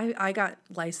got, I got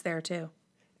lice there too.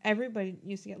 Everybody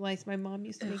used to get lice. My mom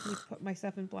used to make me put my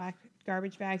stuff in black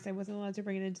garbage bags. I wasn't allowed to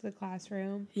bring it into the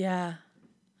classroom. Yeah.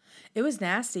 It was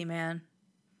nasty, man.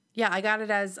 Yeah, I got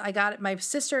it, my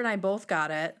sister and I both got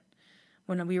it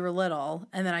when we were little,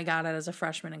 and then I got it as a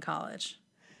freshman in college.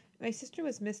 My sister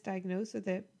was misdiagnosed with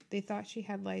it. They thought she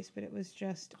had lice, but it was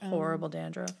just horrible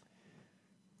dandruff.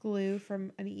 Glue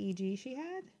from an EEG she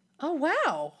had. Oh,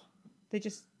 wow. They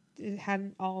just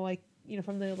hadn't all like,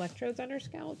 from the electrodes on her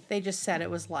scalp. They just said it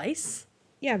was lice?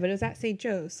 Yeah, but it was at St.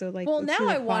 Joe's, so like. Well, now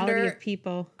I wonder of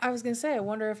people. I was gonna say, I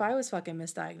wonder if I was fucking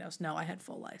misdiagnosed. No, I had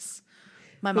full lice.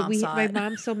 My mom saw it. My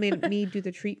mom still made me do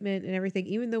the treatment and everything,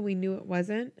 even though we knew it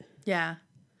wasn't. Yeah.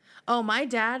 Oh, my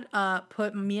dad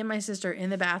put me and my sister in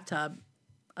the bathtub,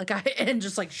 and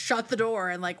just like shut the door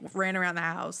and like ran around the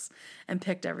house and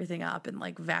picked everything up and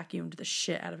like vacuumed the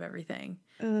shit out of everything,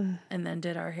 and then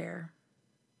did our hair.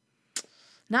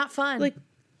 Not fun. Like,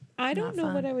 I don't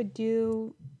know what I would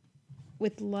do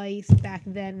with lice back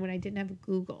then when I didn't have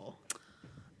Google.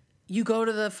 You go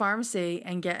to the pharmacy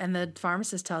and the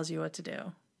pharmacist tells you what to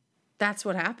do. That's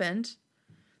what happened.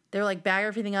 They're like, bag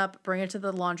everything up, bring it to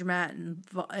the laundromat,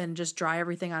 and just dry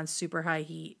everything on super high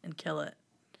heat and kill it.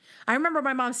 I remember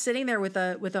my mom sitting there with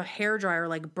a hairdryer,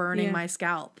 like burning my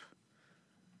scalp.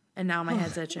 And now my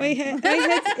head's itching. My head's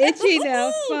itchy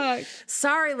now. Fuck.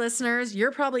 Sorry, listeners.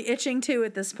 You're probably itching too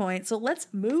at this point. So let's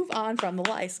move on from the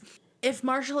lice. If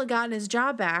Marshall had gotten his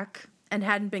job back and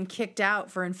hadn't been kicked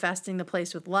out for infesting the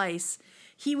place with lice,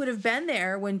 he would have been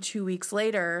there when 2 weeks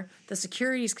later the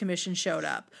Securities Commission showed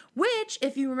up. Which,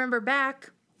 if you remember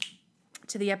back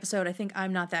to the episode, I think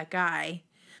I'm Not That Guy,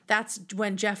 that's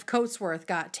when Jeff Coatsworth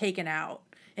got taken out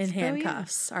in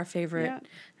handcuffs. Yeah.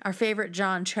 Our favorite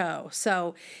John Cho.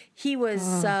 So he was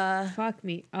fuck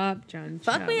me up, John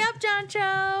Cho. Fuck me up, John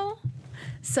Cho.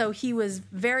 So he was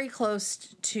very close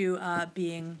to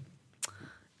being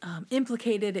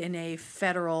implicated in a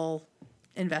federal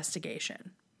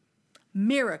investigation.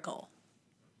 Miracle.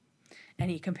 And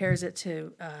he compares it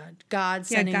to God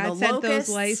sending the locusts. God sent those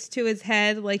lice to his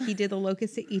head like he did the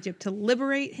locusts to Egypt to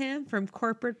liberate him from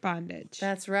corporate bondage.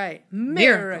 That's right.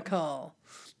 Miracle.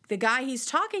 The guy he's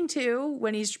talking to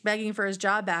when he's begging for his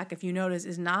job back, if you notice,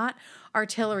 is not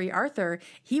Artillery Arthur.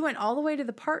 He went all the way to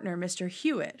the partner, Mr.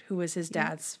 Hewitt, who was his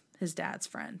dad's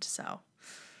friend. So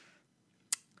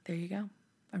there you go.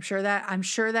 I'm sure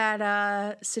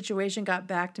that situation got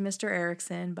back to Mr.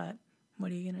 Erickson, but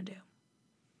what are you gonna do?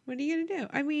 What are you going to do?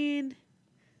 I mean,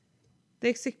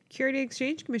 the Security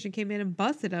Exchange Commission came in and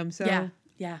busted him, so...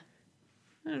 Yeah.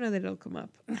 I don't know that it'll come up.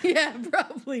 Yeah,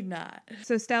 probably not.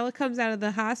 So Stella comes out of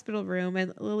the hospital room,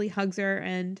 and Lily hugs her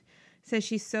and says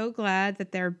she's so glad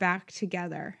that they're back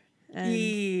together. And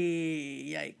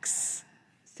yikes.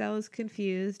 Stella's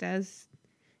confused, as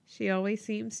she always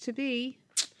seems to be.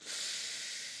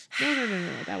 No.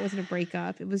 That wasn't a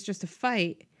breakup. It was just a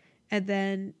fight. And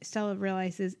then Stella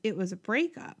realizes it was a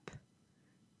breakup.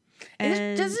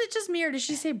 And does it just me, or does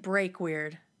she say break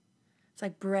weird? It's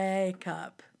like break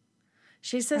up.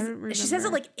 She says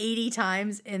it like 80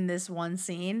 times in this one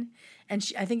scene, and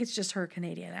I think it's just her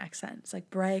Canadian accent. It's like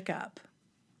break up.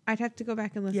 I'd have to go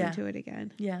back and listen to it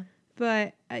again. Yeah.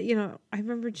 But, I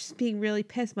remember just being really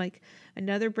pissed. Like,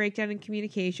 another breakdown in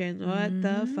communication. What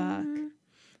the fuck?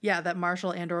 Yeah, that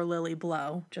Marshall and or Lily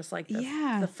blow, just like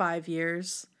the 5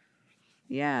 years.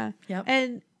 Yeah. Yep.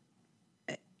 And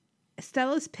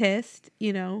Stella's pissed,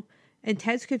 and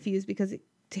Ted's confused because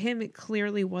to him it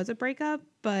clearly was a breakup.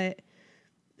 But,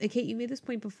 Kate, you made this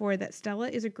point before that Stella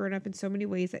is a grown-up in so many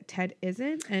ways that Ted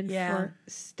isn't. And for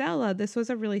Stella, this was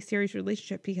a really serious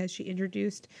relationship because she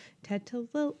introduced Ted to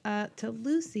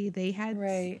Lucy. They had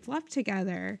slept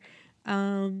together.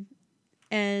 And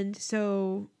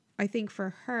so I think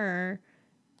for her,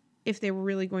 if they were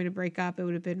really going to break up, it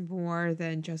would have been more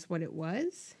than just what it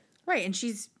was. Right. And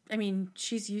she's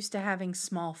used to having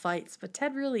small fights, but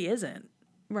Ted really isn't.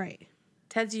 Right.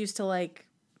 Ted's used to like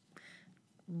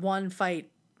one fight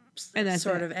and that's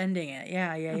sort of ending it.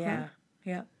 Yeah.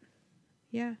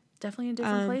 Yeah. Definitely in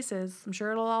different places. I'm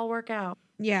sure it'll all work out.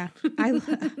 Yeah.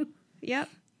 Yep.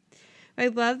 I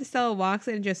love that Stella walks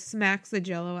in and just smacks the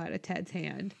Jell-O out of Ted's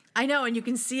hand. I know, and you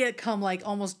can see it come like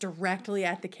almost directly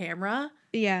at the camera.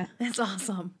 Yeah. That's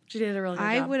awesome. She did a really good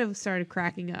job. I would have started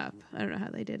cracking up. I don't know how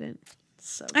they didn't.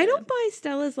 So good. I don't buy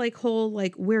Stella's like whole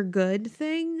like we're good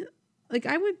thing. Like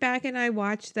I went back and I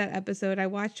watched that episode. I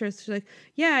watched her. She's like,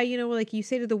 yeah, you know, like you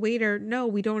say to the waiter, no,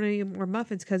 we don't want any more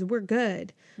muffins because we're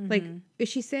good. Mm-hmm. Like, is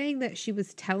she saying that she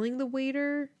was telling the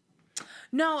waiter?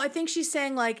 No, I think she's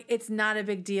saying like it's not a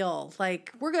big deal.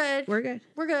 Like we're good. We're good.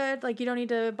 We're good. Like you don't need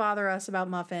to bother us about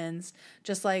muffins.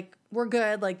 Just like we're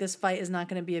good. Like this fight is not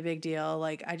going to be a big deal.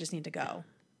 Like I just need to go.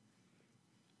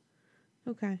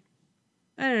 Okay.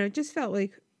 I don't know. It just felt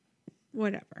like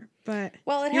whatever. But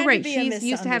well, you're right. She's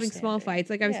used to having small fights.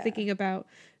 Like I was thinking about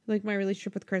like my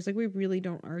relationship with Chris. Like we really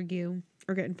don't argue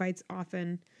or get in fights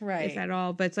often, right? If at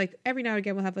all. But it's like every now and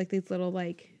again we'll have like these little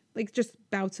like just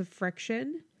bouts of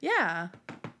friction. Yeah.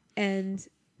 And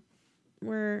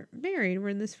we're married. We're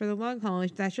in this for the long haul.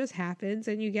 That just happens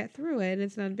and you get through it and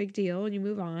it's not a big deal and you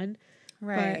move on.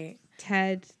 Right. But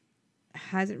Ted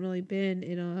hasn't really been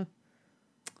in a...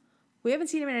 We haven't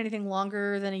seen him in anything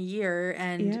longer than a year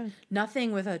and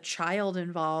nothing with a child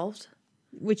involved.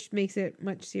 Which makes it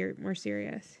much more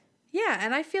serious. Yeah,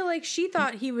 and I feel like she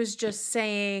thought he was just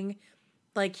saying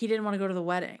like he didn't want to go to the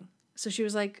wedding. So she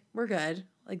was like, we're good.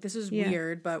 Like this is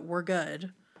weird, but we're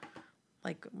good.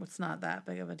 Like, it's not that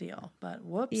big of a deal. But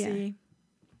whoopsie. Yeah.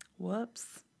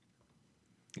 Whoops.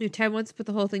 Ted wants to put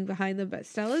the whole thing behind them, but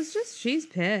Stella's she's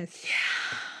pissed.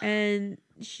 Yeah. And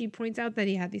she points out that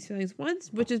he had these feelings once,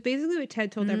 which is basically what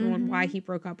Ted told everyone why he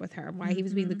broke up with her and why he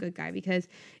was being the good guy. Because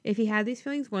if he had these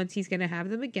feelings once, he's going to have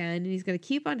them again, and he's going to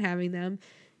keep on having them.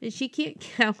 And she can't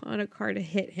count on a car to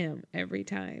hit him every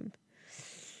time.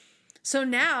 So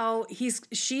now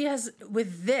she has,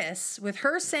 with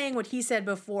her saying what he said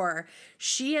before,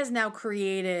 she has now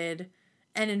created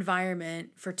an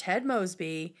environment for Ted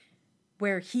Mosby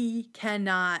where he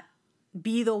cannot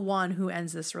be the one who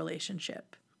ends this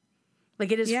relationship.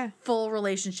 Like it is full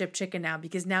relationship chicken now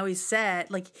because now he's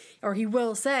said like, or he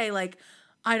will say like,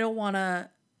 I'm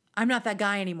not that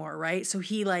guy anymore. Right. So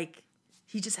he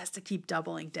just has to keep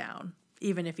doubling down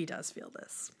even if he does feel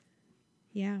this.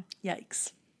 Yeah.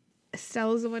 Yikes.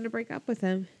 Stella's the one to break up with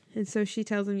him. And so she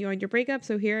tells him, you want your breakup?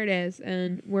 So here it is.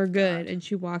 And we're good. God. And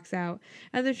she walks out.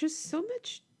 And there's just so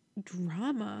much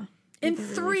drama. In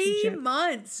 3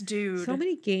 months, dude. So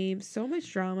many games, so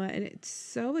much drama. And it's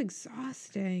so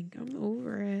exhausting. I'm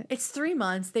over it. It's 3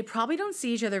 months. They probably don't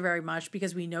see each other very much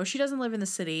because we know she doesn't live in the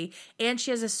city. And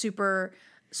she has a super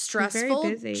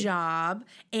stressful job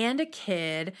and a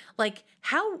kid. Like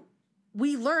how...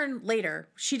 We learn later,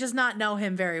 she does not know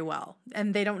him very well,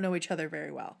 and they don't know each other very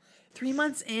well. 3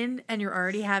 months in, and you're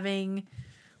already having,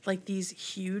 like, these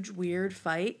huge, weird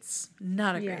fights.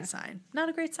 Not a great sign. Not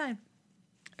a great sign.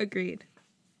 Agreed.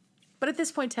 But at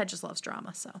this point, Ted just loves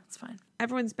drama, so it's fine.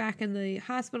 Everyone's back in the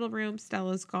hospital room.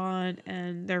 Stella's gone,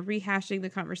 and they're rehashing the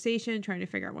conversation, trying to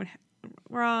figure out what went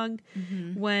wrong.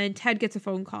 When Ted gets a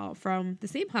phone call from the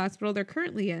same hospital they're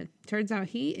currently in. Turns out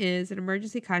he is an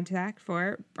emergency contact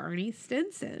for Barney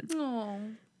Stinson.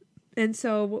 Aww. And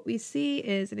so what we see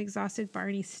is an exhausted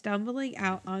Barney stumbling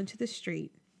out onto the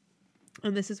street.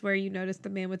 And this is where you notice the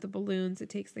man with the balloons. It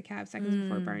takes the cab seconds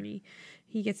before Barney.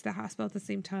 He gets to the hospital at the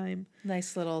same time.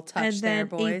 Nice little touch there,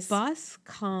 boys. And then a bus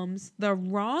comes the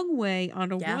wrong way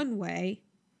on a one-way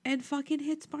and fucking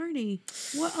hits Barney.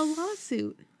 What a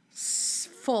lawsuit.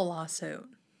 Full lawsuit.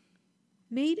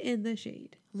 Made in the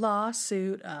shade.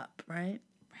 Lawsuit up, right?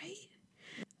 Right.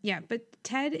 Yeah, but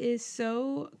Ted is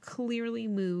so clearly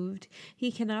moved.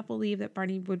 He cannot believe that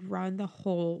Barney would run the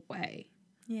whole way.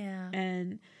 Yeah.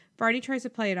 And Barney tries to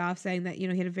play it off, saying that, he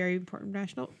had a very important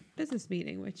national business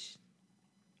meeting, which...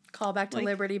 Call back to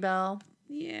Liberty Bell.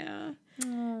 Yeah.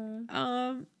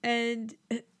 Aww. And,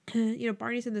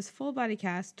 Barney's in this full body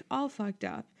cast, all fucked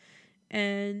up.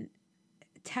 And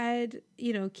Ted,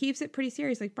 keeps it pretty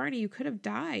serious. Like, Barney, you could have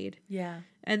died. Yeah.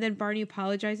 And then Barney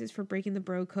apologizes for breaking the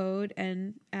bro code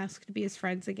and asks to be his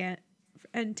friends again.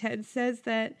 And Ted says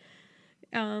that,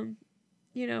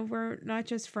 we're not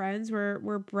just friends,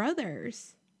 we're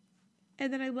brothers.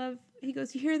 And then he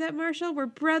goes, you hear that, Marshall? We're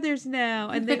brothers now.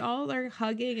 And they all are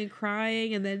hugging and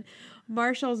crying. And then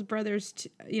Marshall's brothers,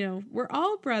 we're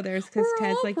all brothers. Because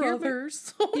Ted's like,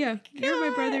 brothers. You're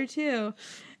my brother too.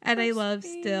 And So I love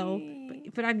sweet. Still,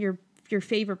 but I'm your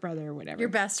favorite brother or whatever. Your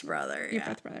best brother. Your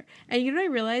best brother. And you know what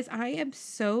I realized? I am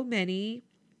so many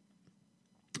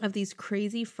of these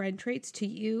crazy friend traits to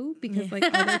you because like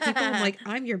other people, I'm like,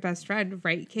 I'm your best friend,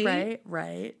 right, Kate?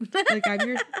 Right. Like I'm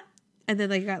your, and then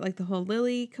like got like the whole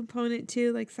Lily component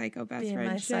too, like psycho best Being friend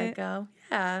my shit. psycho.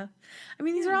 Yeah. I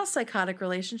mean, these are all psychotic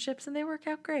relationships and they work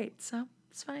out great. So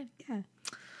it's fine. Yeah.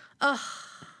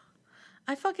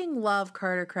 I fucking love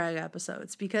Carter Craig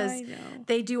episodes because I know.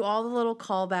 they do all the little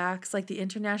callbacks, like the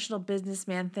international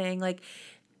businessman thing. Like,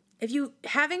 if you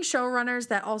having showrunners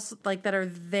that also like that are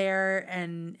there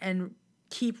and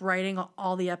keep writing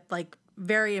all the like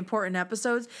very important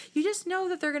episodes, you just know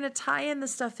that they're gonna tie in the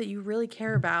stuff that you really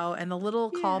care about and the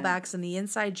little callbacks and the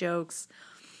inside jokes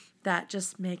that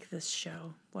just make this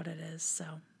show what it is. So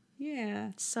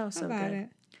Yeah. so How about good. it?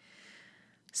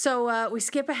 So we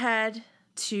skip ahead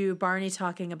to Barney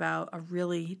talking about a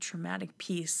really traumatic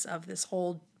piece of this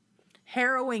whole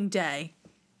harrowing day,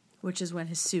 which is when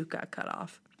his suit got cut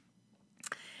off.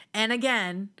 And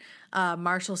again,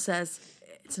 Marshall says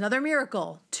it's another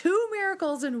miracle. 2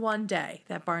 miracles in one day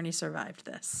that Barney survived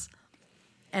this.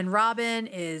 And Robin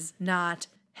is not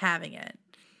having it.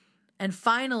 And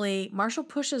finally, Marshall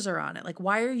pushes her on it. Like,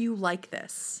 why are you like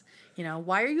this? You know,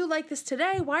 why are you like this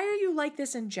today? Why are you like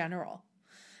this in general?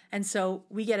 And so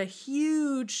we get a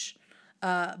huge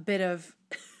bit of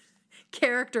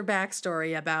character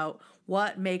backstory about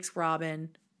what makes Robin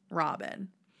Robin.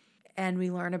 And we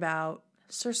learn about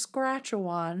Sir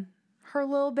Scratchawan, her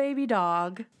little baby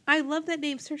dog. I love that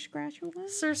name, Sir Scratchawan.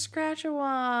 Sir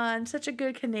Scratchawan, such a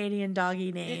good Canadian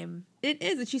doggy name. It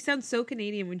is, and she sounds so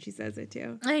Canadian when she says it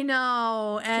too. I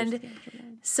know. And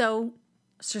Saskatchewan. so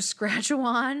Sir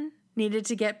Scratchawan needed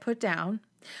to get put down.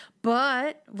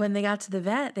 But when they got to the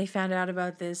vet, they found out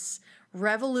about this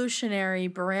revolutionary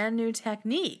brand new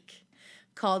technique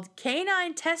called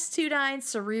canine testudine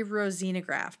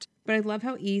cerebroxenograft. But I love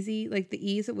how easy, like the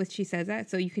ease at which she says that,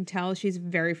 so you can tell she's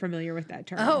very familiar with that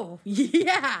term. Oh,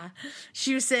 yeah.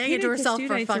 She was saying it to herself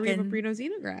for fucking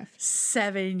xenograft.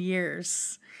 7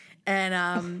 years.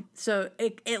 And so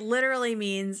it literally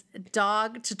means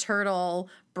dog to turtle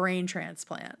brain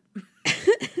transplant.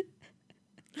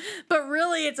 But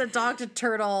really it's a dog to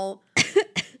turtle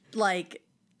like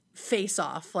face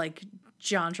off, like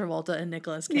John Travolta and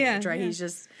Nicolas Cage, right? Yeah. He's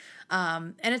just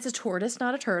and it's a tortoise,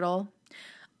 not a turtle.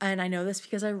 And I know this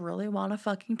because I really want a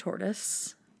fucking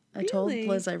tortoise. I told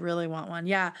Liz I really want one.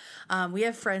 Yeah. We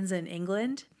have friends in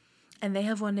England and they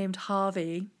have one named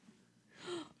Harvey.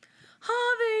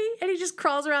 Harvey! And he just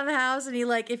crawls around the house and he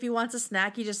like, if he wants a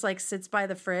snack, he just like sits by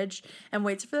the fridge and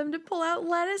waits for them to pull out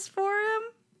lettuce for him.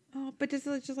 Oh, but does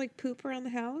it just like poop around the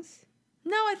house?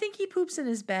 No, I think he poops in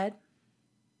his bed.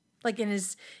 Like in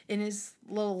his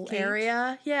little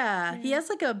area. Yeah. He has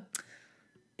like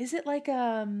is it like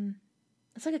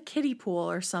it's like a kiddie pool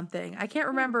or something. I can't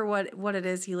remember what it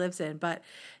is he lives in, but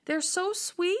they're so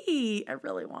sweet. I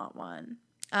really want one.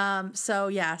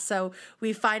 So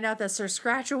we find out that Sir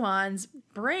Scratchawan's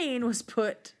brain was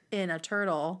put in a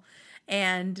turtle,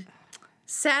 and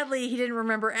sadly he didn't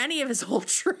remember any of his old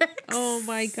tricks. Oh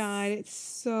my god, it's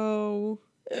so.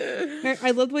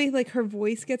 I love the way like her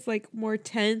voice gets like more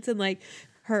tense and like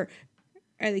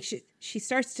she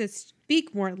starts to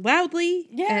speak more loudly,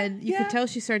 and you can tell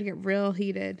she's starting to get real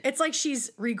heated. It's like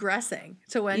she's regressing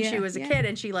to when she was a kid,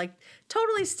 and she like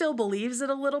totally still believes it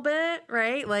a little bit,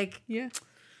 right? Like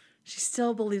she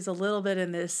still believes a little bit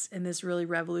in this really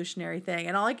revolutionary thing.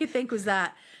 And all I could think was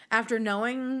that after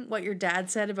knowing what your dad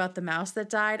said about the mouse that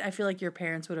died, I feel like your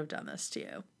parents would have done this to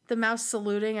you. The mouse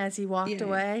saluting as he walked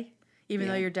away, even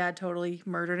though your dad totally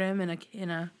murdered him in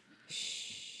a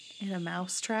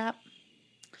mouse trap.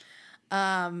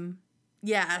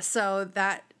 So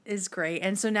that is great.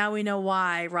 And so now we know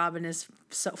why Robin is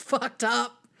so fucked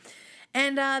up.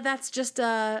 And that's just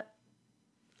a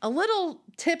little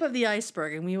tip of the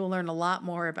iceberg, and we will learn a lot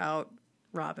more about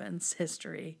Robin's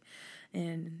history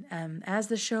as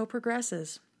the show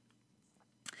progresses.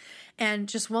 And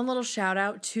just one little shout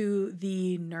out to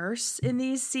the nurse in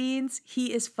these scenes.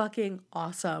 He is fucking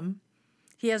awesome.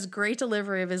 He has great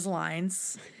delivery of his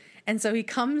lines. And so he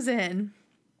comes in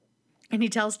and he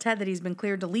tells Ted that he's been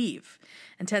cleared to leave.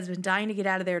 And Ted's been dying to get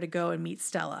out of there to go and meet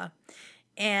Stella.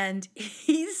 And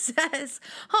he says,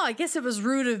 I guess it was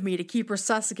rude of me to keep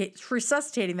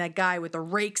resuscitating that guy with a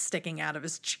rake sticking out of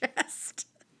his chest.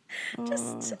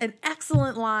 Just an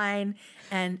excellent line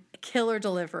and killer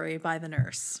delivery by the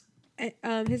nurse.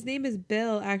 His name is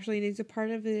Bill, actually, and he's a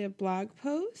part of the blog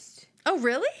post. Oh,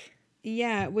 really?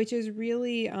 Yeah, which is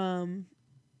really... Oh,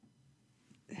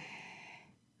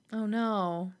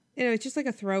 no. you know, it's just like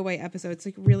a throwaway episode. It's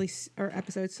like really, or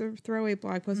episodes, so throwaway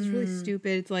blog post. It's really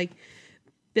stupid. It's like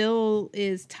Bill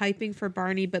is typing for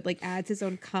Barney, but like adds his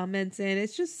own comments in.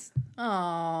 It's just, Oh,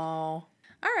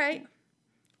 all right.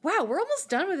 Wow, we're almost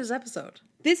done with this episode.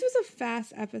 this was a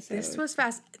fast episode. This was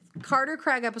fast. Carter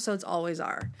Craig episodes always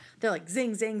are. They're like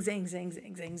zing, zing, zing, zing,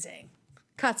 zing, zing, zing.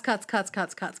 Cuts, cuts, cuts,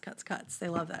 cuts, cuts, cuts, cuts. They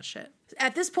love that shit.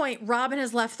 At this point, Robin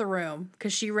has left the room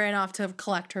because she ran off to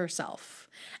collect herself.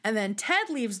 And then Ted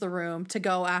leaves the room to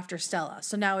go after Stella.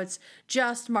 So now it's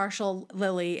just Marshall,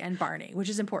 Lily, and Barney, which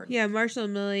is important. Yeah, Marshall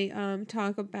and Millie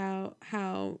talk about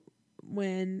how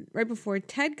when, right before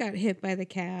Ted got hit by the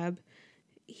cab,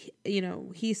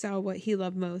 he saw what he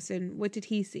loved most, and what did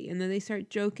he see? And then they start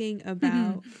joking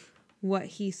about what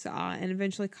he saw, and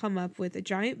eventually come up with a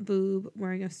giant boob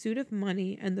wearing a suit of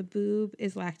money, and the boob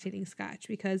is lactating Scotch,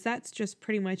 because that's just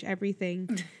pretty much everything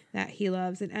that he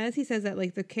loves. And as he says that,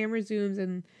 like, the camera zooms,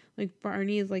 and like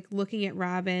Barney is like looking at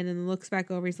Robin and looks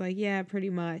back over. He's like, yeah, pretty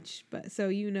much. But so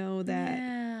you know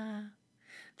that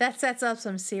that sets up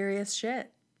some serious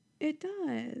shit. It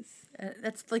does.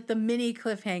 That's like the mini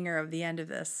cliffhanger of the end of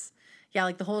this. Yeah,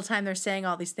 like the whole time they're saying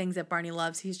all these things that Barney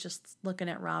loves, he's just looking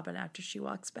at Robin after she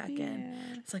walks back in.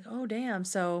 It's like, oh, damn.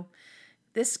 So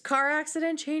this car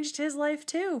accident changed his life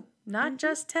too, not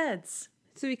just Ted's.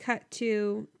 So we cut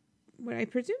to what I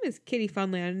presume is Kitty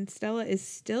Funland. Stella is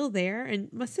still there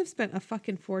and must have spent a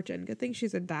fucking fortune. Good thing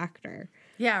she's a doctor.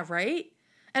 Yeah, right?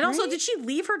 And also, did she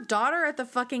leave her daughter at the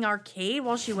fucking arcade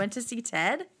while she went to see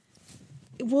Ted?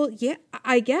 Well, yeah,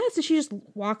 I guess she just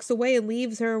walks away and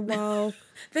leaves her while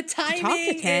the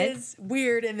timing is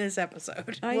weird in this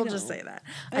episode. We'll just say that.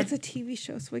 It's a TV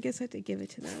show, so I guess I have to give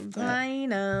it to them. But. I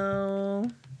know.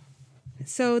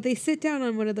 So they sit down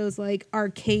on one of those like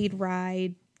arcade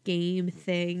ride game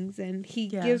things, and he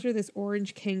gives her this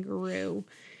orange kangaroo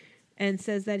and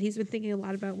says that he's been thinking a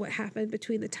lot about what happened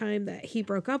between the time that he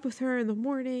broke up with her in the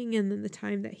morning and then the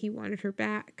time that he wanted her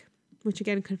back. Which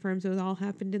again confirms it was all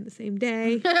happened in the same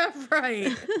day.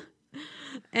 Right.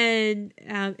 And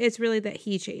it's really that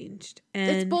he changed.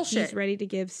 And it's bullshit. He's ready to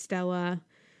give Stella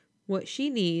what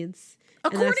she needs.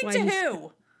 According to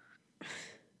who?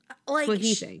 Like what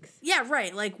he thinks. Yeah,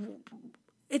 right. Like,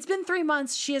 it's been 3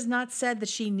 months. She has not said that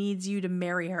she needs you to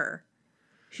marry her.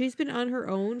 She's been on her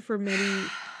own for many,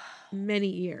 many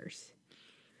years.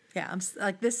 Yeah, I'm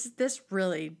like, this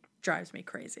really drives me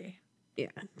crazy. Yeah.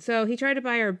 So he tried to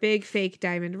buy her a big fake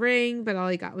diamond ring, but all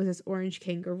he got was this orange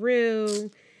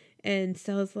kangaroo. And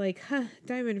Stella's like,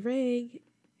 diamond ring.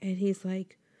 And he's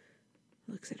like,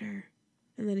 looks at her.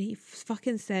 And then he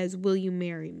fucking says, will you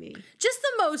marry me? Just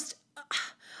the most...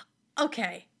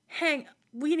 Okay,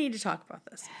 we need to talk about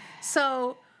this.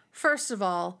 So, first of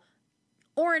all,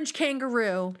 orange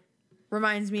kangaroo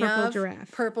reminds me of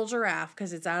purple giraffe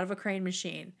because it's out of a Crane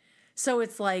machine. So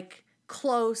it's like...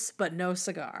 close but no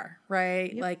cigar,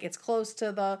 right? Yep. Like it's close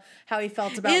to how he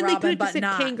felt about and Robin, but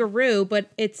not kangaroo, but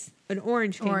it's an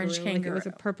orange kangaroo. Orange kangaroo. Like it was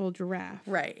a purple giraffe,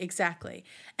 right? Exactly.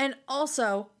 And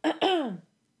also, think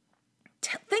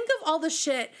of all the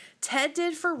shit Ted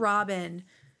did for Robin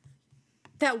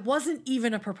that wasn't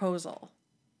even a proposal.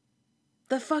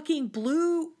 The fucking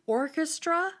Blue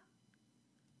Orchestra,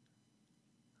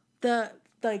 the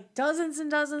like dozens and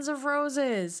dozens of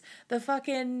roses, the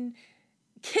fucking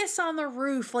kiss on the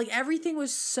roof, like everything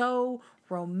was so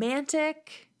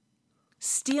romantic.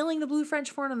 Stealing the blue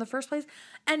French horn in the first place,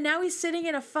 and now he's sitting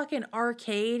in a fucking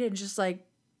arcade and just like,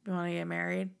 you want to get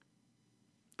married?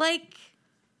 Like,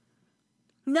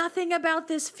 nothing about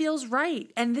this feels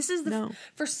right. And this is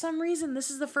for some reason,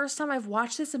 this is the first time I've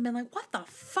watched this and been like, what the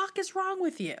fuck is wrong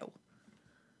with you?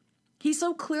 He's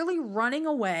so clearly running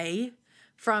away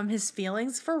from his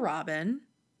feelings for Robin.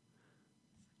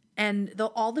 And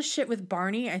all the shit with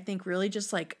Barney, I think, really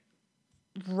just, like,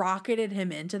 rocketed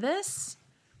him into this.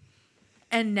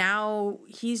 And now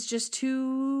he's just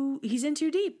he's in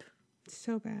too deep.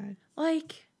 So bad.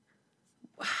 Like,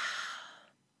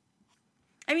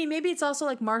 I mean, maybe it's also,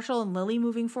 like, Marshall and Lily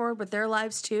moving forward with their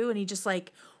lives, too. And he just,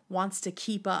 like, wants to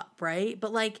keep up, right?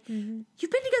 But, like, you've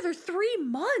been together 3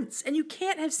 months. And you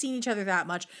can't have seen each other that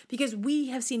much. Because we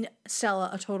have seen Stella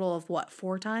a total of,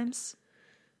 4 times?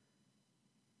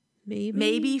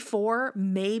 Maybe four.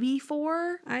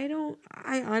 I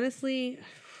honestly,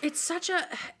 it's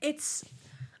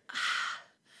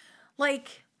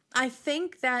like, I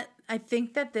think that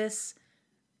this,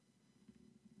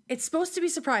 it's supposed to be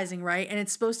surprising, right? And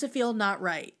it's supposed to feel not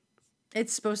right.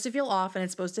 It's supposed to feel off, and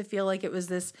it's supposed to feel like it was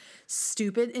this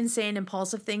stupid, insane,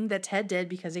 impulsive thing that Ted did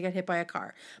because he got hit by a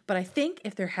car. But I think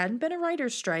if there hadn't been a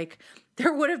writer's strike,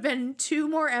 there would have been 2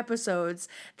 more episodes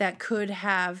that could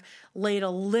have laid a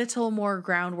little more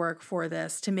groundwork for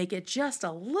this to make it just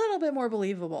a little bit more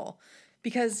believable.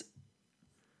 Because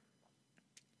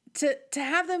to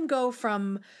have them go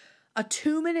from a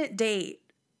 2-minute date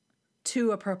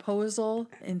to a proposal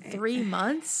in 3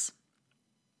 months,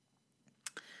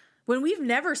 when we've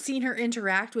never seen her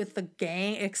interact with the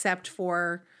gang except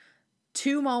for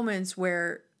 2 moments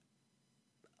where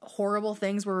horrible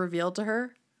things were revealed to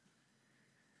her.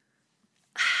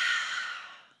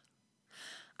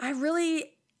 I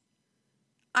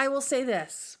will say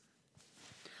this.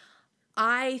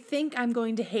 I think I'm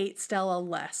going to hate Stella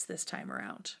less this time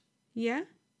around. Yeah?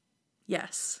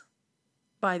 Yes.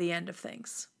 By the end of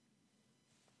things.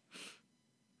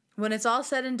 When it's all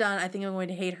said and done, I think I'm going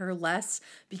to hate her less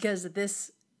because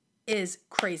this is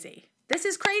crazy. This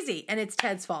is crazy, and it's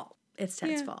Ted's fault. It's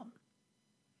Ted's fault.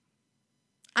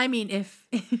 I mean, if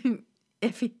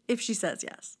she says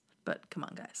yes. But come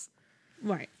on, guys.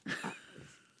 Right.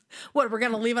 What, we're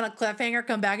going to leave on a cliffhanger,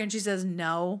 come back, and she says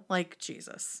no? Like,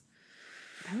 Jesus.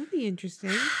 That would be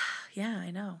interesting. Yeah, I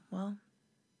know. Well,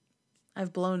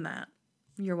 I've blown that.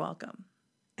 You're welcome.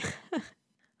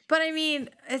 But I mean,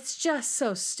 it's just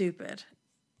so stupid.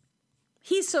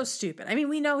 He's so stupid. I mean,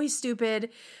 we know he's stupid,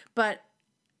 but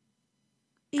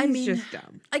He's just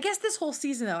dumb. I guess this whole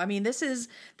season, though, I mean, this is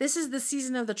the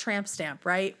season of the tramp stamp,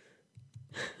 right?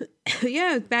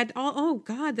 Yeah, bad. Oh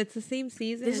God, that's the same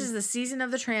season. This is the season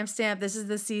of the tramp stamp. This is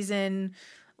the season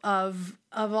of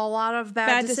a lot of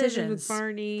bad decisions with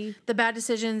Barney. The bad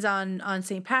decisions on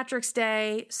St. Patrick's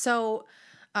Day. So,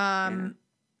 yeah,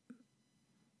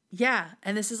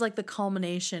 and this is like the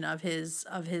culmination of his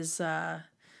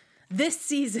this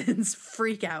season's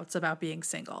freakouts about being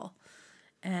single.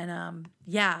 And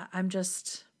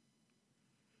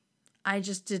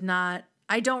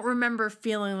I don't remember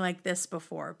feeling like this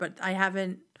before, but I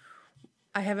haven't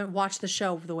watched the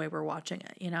show the way we're watching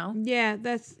it, you know? Yeah,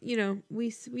 that's,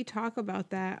 we talk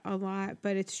about that a lot,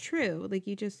 but it's true. Like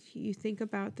you think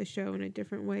about the show in a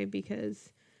different way because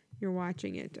you're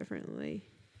watching it differently.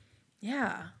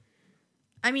 Yeah.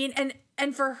 I mean,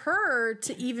 and for her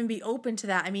to even be open to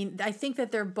that, I mean, I think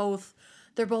that they're both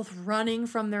running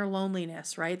from their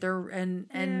loneliness, right?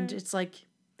 And it's like,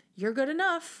 you're good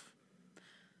enough.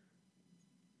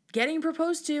 Getting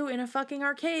proposed to in a fucking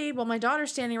arcade while my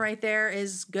daughter's standing right there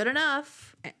is good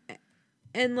enough.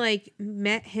 And like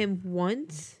met him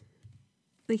once?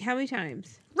 Like how many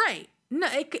times? Right. No,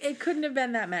 it couldn't have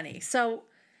been that many. So,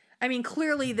 I mean,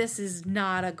 clearly this is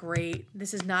not a great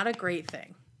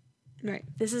thing. Right.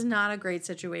 This is not a great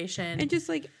situation. And just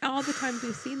like all the times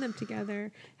we've seen them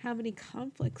together, how many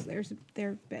conflicts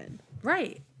there've been.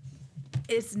 Right.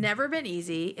 It's never been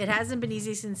easy. It hasn't been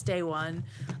easy since day one.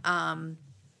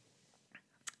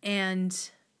 And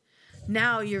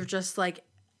now you're just like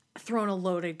thrown a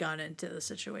loaded gun into the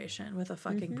situation with a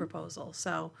fucking proposal.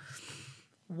 So,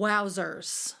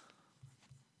 wowzers.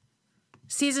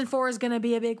 Season 4 is going to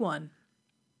be a big one.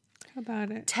 How about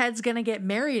it? Ted's going to get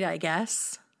married, I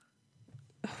guess.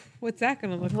 What's that going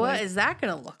to look like? What is that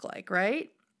going to look like, right?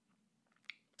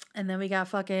 And then we got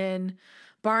fucking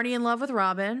Barney in love with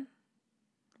Robin.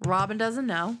 Robin doesn't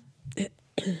know.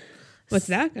 What's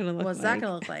that going to look like? What's that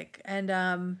going to look like?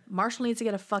 And Marshall needs to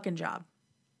get a fucking job.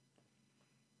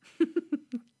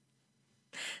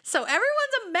 So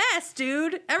everyone's a mess,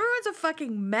 dude. Everyone's a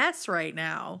fucking mess right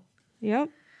now. Yep.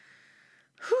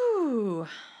 Whew.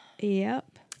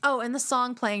 Yep. Oh, and the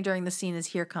song playing during the scene is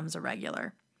 "Here Comes a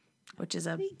Regular," which is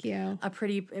a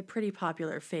pretty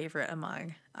popular favorite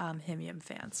among Him Yim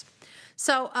fans.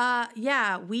 So,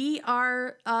 we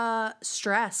are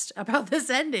stressed about this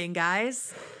ending,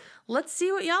 guys. Let's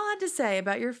see what y'all had to say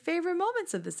about your favorite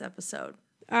moments of this episode.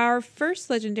 Our first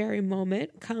legendary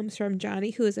moment comes from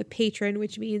Johnny, who is a patron,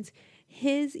 which means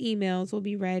his emails will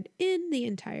be read in the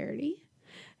entirety.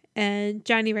 And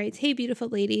Johnny writes, "Hey, beautiful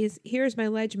ladies, here's my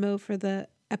Legmo for the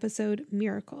episode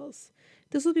Miracles.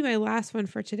 This will be my last one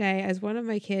for today as one of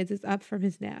my kids is up from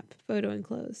his nap. Photo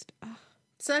enclosed." Oh,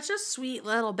 such a sweet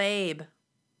little babe.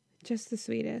 Just the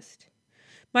sweetest.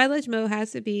 My Legmo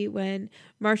has to be when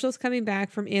Marshall's coming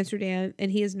back from Amsterdam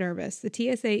and he is nervous. The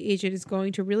TSA agent is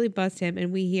going to really bust him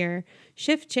and we hear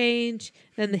shift change.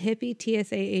 Then the hippie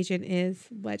TSA agent is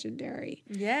legendary.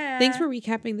 Yeah. Thanks for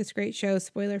recapping this great show,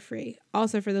 spoiler free.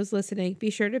 Also, for those listening, be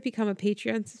sure to become a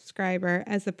Patreon subscriber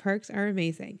as the perks are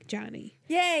amazing. Johnny.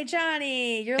 Yay,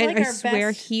 Johnny. You're and like I our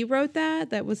swear best. he wrote that.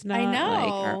 That was not like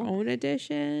our own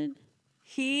edition.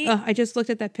 I just looked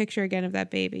at that picture again of that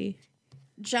baby.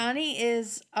 Johnny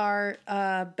is our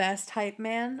best hype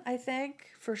man, I think,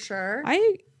 for sure.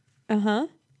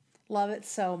 Love it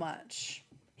so much.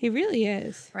 He really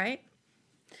is. Right?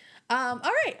 All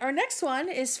right, our next one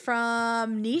is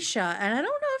from Nisha, and I don't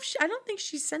know if I don't think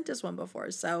she sent us one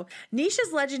before. So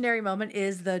Nisha's legendary moment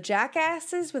is the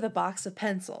jackasses with a box of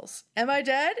pencils. Am I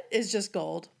dead? Is just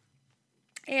gold.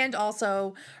 And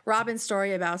also Robin's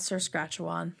story about Sir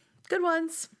Scratchawan. Good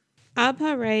ones.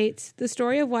 Abha writes, the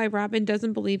story of why Robin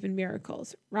doesn't believe in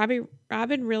miracles. Robin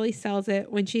really sells it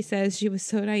when she says she was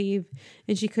so naive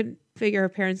and she couldn't figure her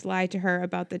parents lied to her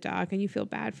about the dog, and you feel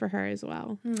bad for her as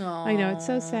well. Aww. I know, it's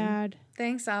so sad.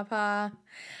 Thanks, Abha.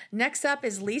 Next up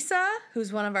is Lisa,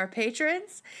 who's one of our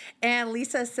patrons. And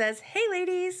Lisa says, hey,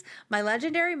 ladies, my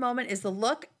legendary moment is the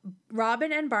look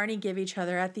Robin and Barney give each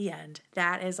other at the end.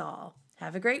 That is all.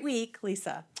 Have a great week,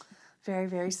 Lisa. Very,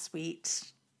 very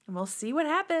sweet. And we'll see what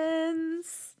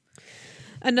happens.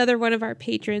 Another one of our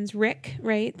patrons, Rick,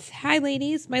 writes, hi,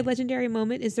 ladies. My legendary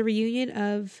moment is the reunion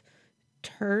of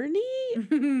Turney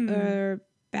or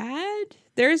Bad.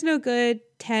 There is no good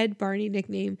Ted Barney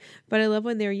nickname, but I love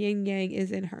when their yin yang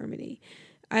is in harmony.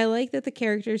 I like that the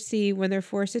characters see when they're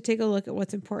forced to take a look at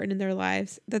what's important in their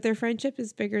lives, that their friendship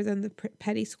is bigger than the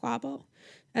petty squabble.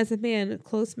 As a man,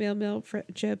 close male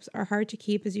friendships are hard to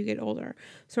keep as you get older,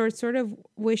 so it's sort of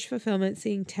wish fulfillment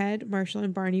seeing Ted, Marshall,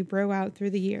 and Barney grow out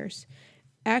through the years.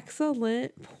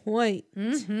 Excellent point.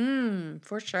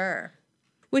 For sure.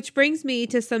 Which brings me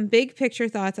to some big picture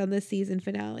thoughts on this season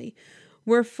finale.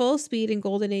 We're full speed in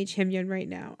Golden Age Himyun right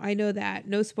now. I know that.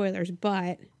 No spoilers,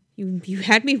 but you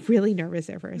had me really nervous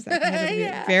there for a second. I had to read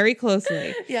it very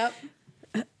closely. Yep.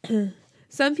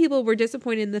 Some people were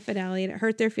disappointed in the finale and it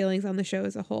hurt their feelings on the show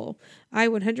as a whole. I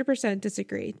 100%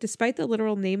 disagree. Despite the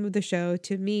literal name of the show,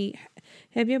 to me,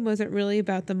 Himyun wasn't really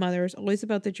about the mother. It was always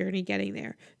about the journey getting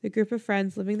there. The group of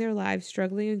friends living their lives,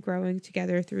 struggling and growing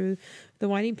together through the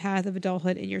winding path of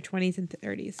adulthood in your 20s and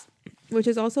 30s. Which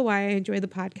is also why I enjoy the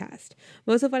podcast.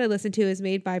 Most of what I listen to is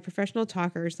made by professional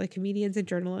talkers like comedians and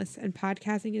journalists, and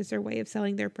podcasting is their way of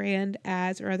selling their brand,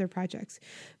 ads, or other projects.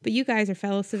 But you guys are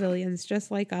fellow civilians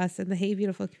just like us in the Hey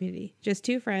Beautiful community. Just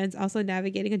two friends also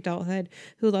navigating adulthood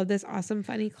who love this awesome,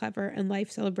 funny, clever, and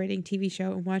life-celebrating TV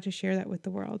show and want to share that with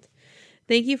the world.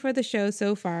 Thank you for the show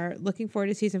so far. Looking forward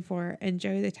to season 4.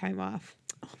 Enjoy the time off.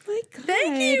 Oh my God.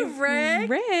 Thank you, Rick.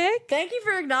 Rick. Thank you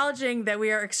for acknowledging that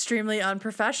we are extremely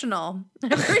unprofessional. I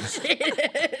appreciate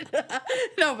it.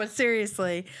 No, but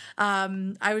seriously,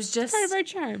 I was just part of our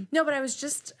charm. No, but I was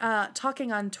just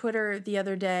talking on Twitter the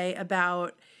other day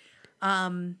about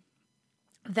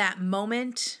that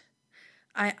moment.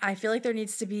 I feel like there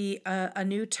needs to be a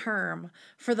new term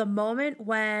for the moment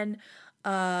when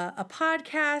a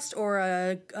podcast or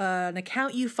an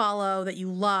account you follow that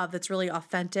you love that's really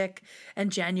authentic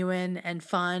and genuine and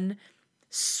fun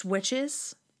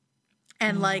switches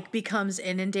and like becomes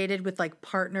inundated with like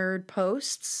partnered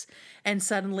posts, and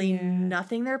suddenly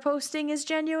nothing they're posting is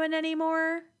genuine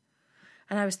anymore.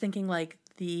 And I was thinking like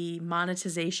the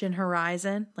monetization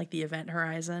horizon, like the event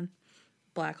horizon,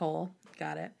 black hole.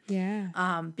 Got it.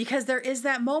 Yeah. Because there is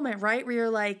that moment, right, where you're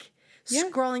like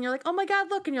scrolling, you're like, oh my God,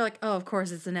 look. And you're like, oh, of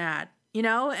course it's an ad, you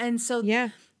know? And so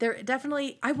there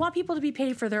definitely, I want people to be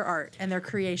paid for their art and their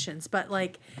creations, but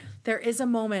like there is a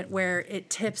moment where it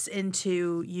tips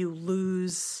into you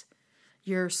lose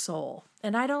your soul.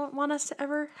 And I don't want us to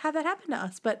ever have that happen to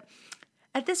us, but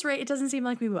at this rate, it doesn't seem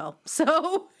like we will.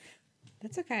 So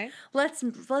that's okay. Let's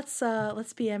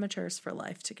be amateurs for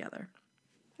life together.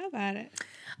 How about it?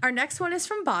 Our next one is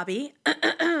from Bobby,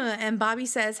 and Bobby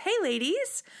says, hey,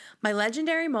 ladies, my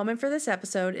legendary moment for this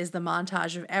episode is the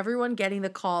montage of everyone getting the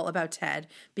call about Ted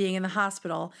being in the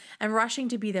hospital and rushing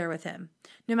to be there with him.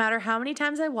 No matter how many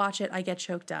times I watch it, I get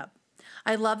choked up.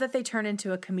 I love that they turn it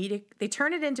into a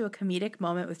comedic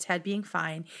moment with Ted being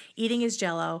fine, eating his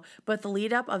Jell-O, but the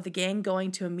lead up of the gang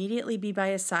going to immediately be by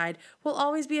his side will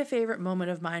always be a favorite moment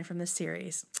of mine from this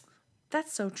series.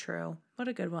 That's so true. What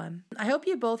a good one. I hope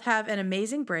you both have an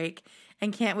amazing break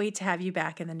and can't wait to have you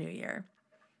back in the new year.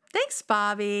 Thanks,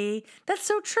 Bobby. That's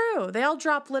so true. They all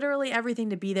drop literally everything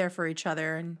to be there for each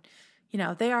other. And, you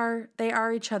know, they are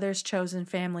each other's chosen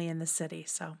family in the city.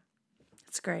 So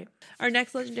it's great. Our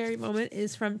next legendary moment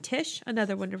is from Tish,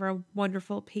 another one of our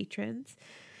wonderful patrons.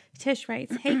 Tish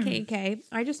writes, hey, K&K,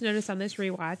 I just noticed on this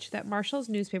rewatch that Marshall's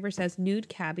newspaper says nude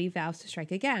cabbie vows to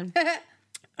strike again.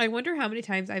 I wonder how many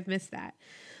times I've missed that.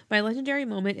 My legendary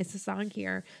moment is the song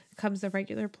here. It comes the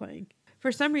regular playing.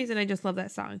 For some reason, I just love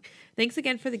that song. Thanks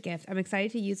again for the gift. I'm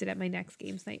excited to use it at my next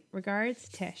games night. Regards,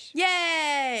 Tish.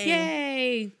 Yay!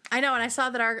 Yay! I know, and I saw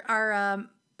that our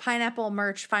pineapple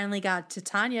merch finally got to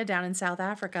Tanya down in South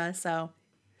Africa, so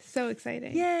So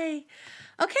exciting. Yay.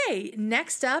 Okay,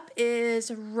 next up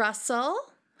is Russell,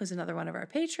 who's another one of our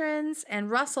patrons. And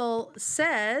Russell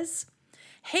says,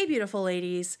 hey, beautiful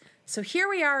ladies. So here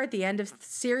we are at the end of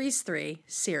series 3.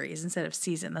 Series instead of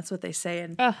season. That's what they say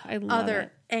in I love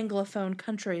other Anglophone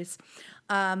countries.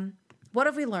 What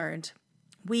have we learned?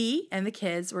 We and the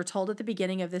kids were told at the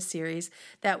beginning of this series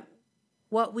that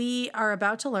what we are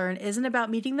about to learn isn't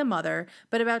about meeting the mother,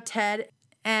 but about Ted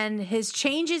and his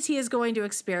changes he is going to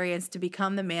experience to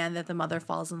become the man that the mother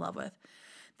falls in love with.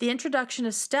 The introduction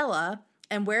of Stella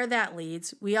and where that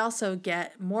leads, we also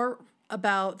get more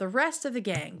about the rest of the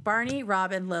gang, Barney,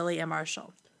 Robin, Lily, and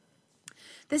Marshall.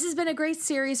 This has been a great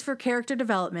series for character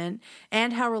development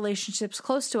and how relationships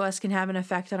close to us can have an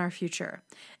effect on our future.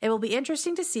 It will be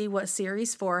interesting to see what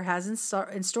Series 4 has in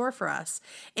store for us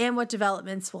and what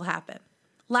developments will happen.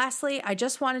 Lastly, I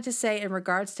just wanted to say in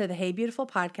regards to the Hey Beautiful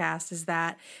podcast is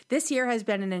that this year has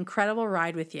been an incredible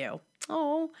ride with you.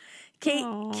 Oh, Kate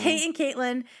and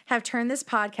Caitlin have turned this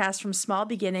podcast from small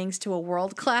beginnings to a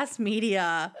world-class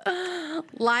media.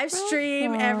 Live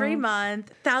stream every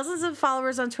month, thousands of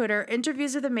followers on Twitter,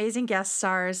 interviews with amazing guest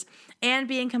stars, and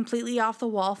being completely off the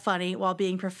wall funny while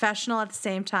being professional at the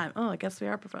same time. Oh, I guess we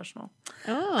are professional.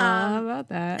 Oh, how about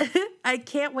that? I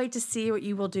can't wait to see what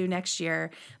you will do next year,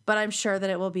 but I'm sure that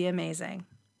it will be amazing.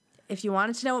 If you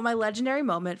wanted to know what my legendary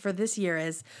moment for this year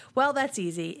is, well, that's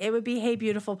easy. It would be Hey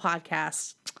Beautiful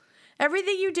podcast.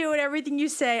 Everything you do and everything you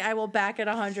say, I will back it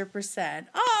 100%.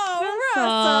 Oh,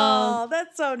 Russell,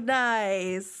 that's so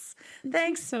nice.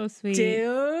 Thanks, so sweet,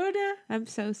 dude. I'm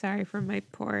so sorry for my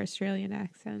poor Australian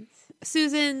accents.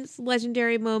 Susan's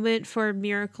legendary moment for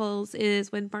miracles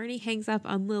is when Barney hangs up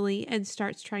on Lily and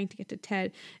starts trying to get to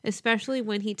Ted, especially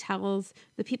when he tells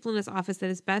the people in his office that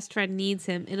his best friend needs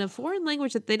him in a foreign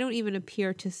language that they don't even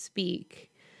appear to speak.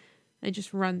 It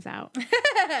just runs out.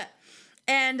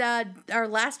 And our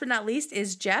last but not least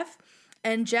is Jeff.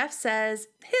 And Jeff says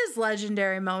his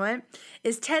legendary moment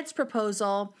is Ted's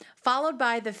proposal, followed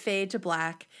by the fade to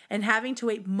black, and having to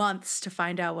wait months to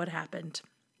find out what happened.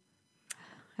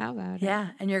 How about it? Yeah,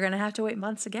 and you're going to have to wait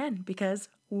months again because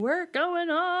we're going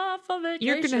off on vacation.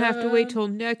 You're going to have to wait till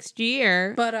next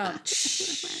year. But,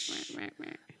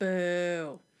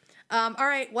 boo. All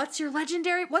right, what's your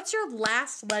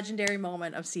last legendary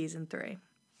moment of season 3?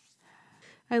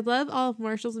 I love all of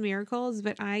Marshall's miracles,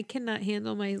 but I cannot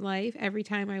handle my life every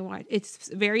time I watch. It's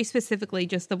very specifically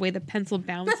just the way the pencil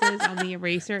bounces on the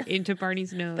eraser into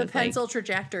Barney's nose. The pencil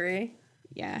trajectory.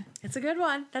 Yeah. It's a good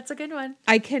one. That's a good one.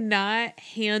 I cannot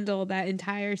handle that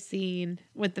entire scene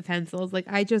with the pencils. Like,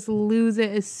 I just lose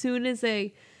it as soon as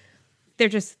they're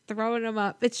just throwing them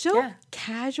up. It's so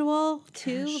casual,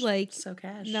 too. Like, so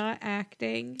cash. Not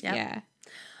acting. Yep. Yeah.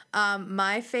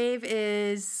 My fave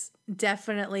is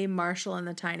definitely Marshall and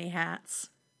the tiny hats.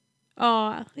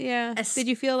 Oh, yeah. Did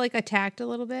you feel like attacked a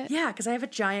little bit? Yeah, because I have a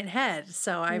giant head,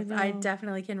 so I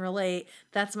definitely can relate.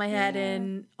 That's my head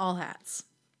in all hats.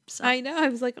 So. I know. I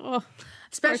was like, oh.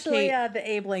 Especially the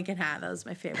Abe Lincoln hat. That was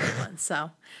my favorite one.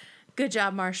 So good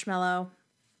job, Marshmallow.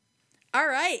 All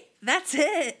right. That's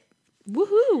it.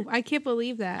 Woohoo. I can't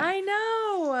believe that. I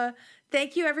know.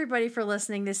 Thank you, everybody, for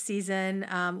listening this season.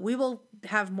 We will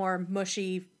have more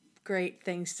mushy, great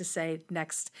things to say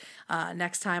next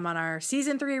time on our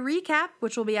season 3 recap,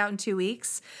 which will be out in 2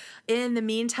 weeks. In the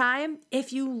meantime,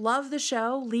 if you love the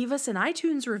show, leave us an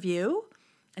iTunes review.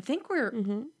 I think we're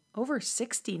over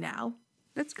 60 now.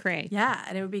 That's great. Yeah,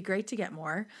 and it would be great to get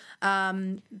more.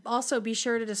 Also, be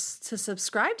sure to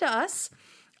subscribe to us.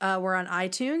 We're on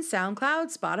iTunes,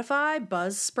 SoundCloud, Spotify,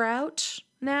 Buzzsprout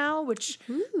now, which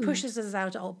pushes us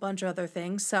out to a bunch of other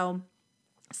things. So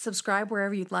subscribe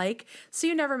wherever you'd like so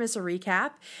you never miss a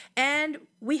recap. And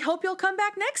we hope you'll come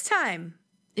back next time.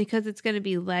 Because it's going to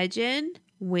be legend.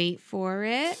 Wait for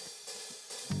it.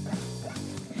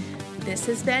 This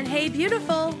has been Hey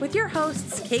Beautiful with your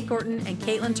hosts, Kate Gorton and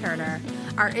Caitlin Turner.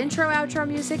 Our intro-outro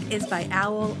music is by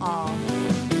Owl All.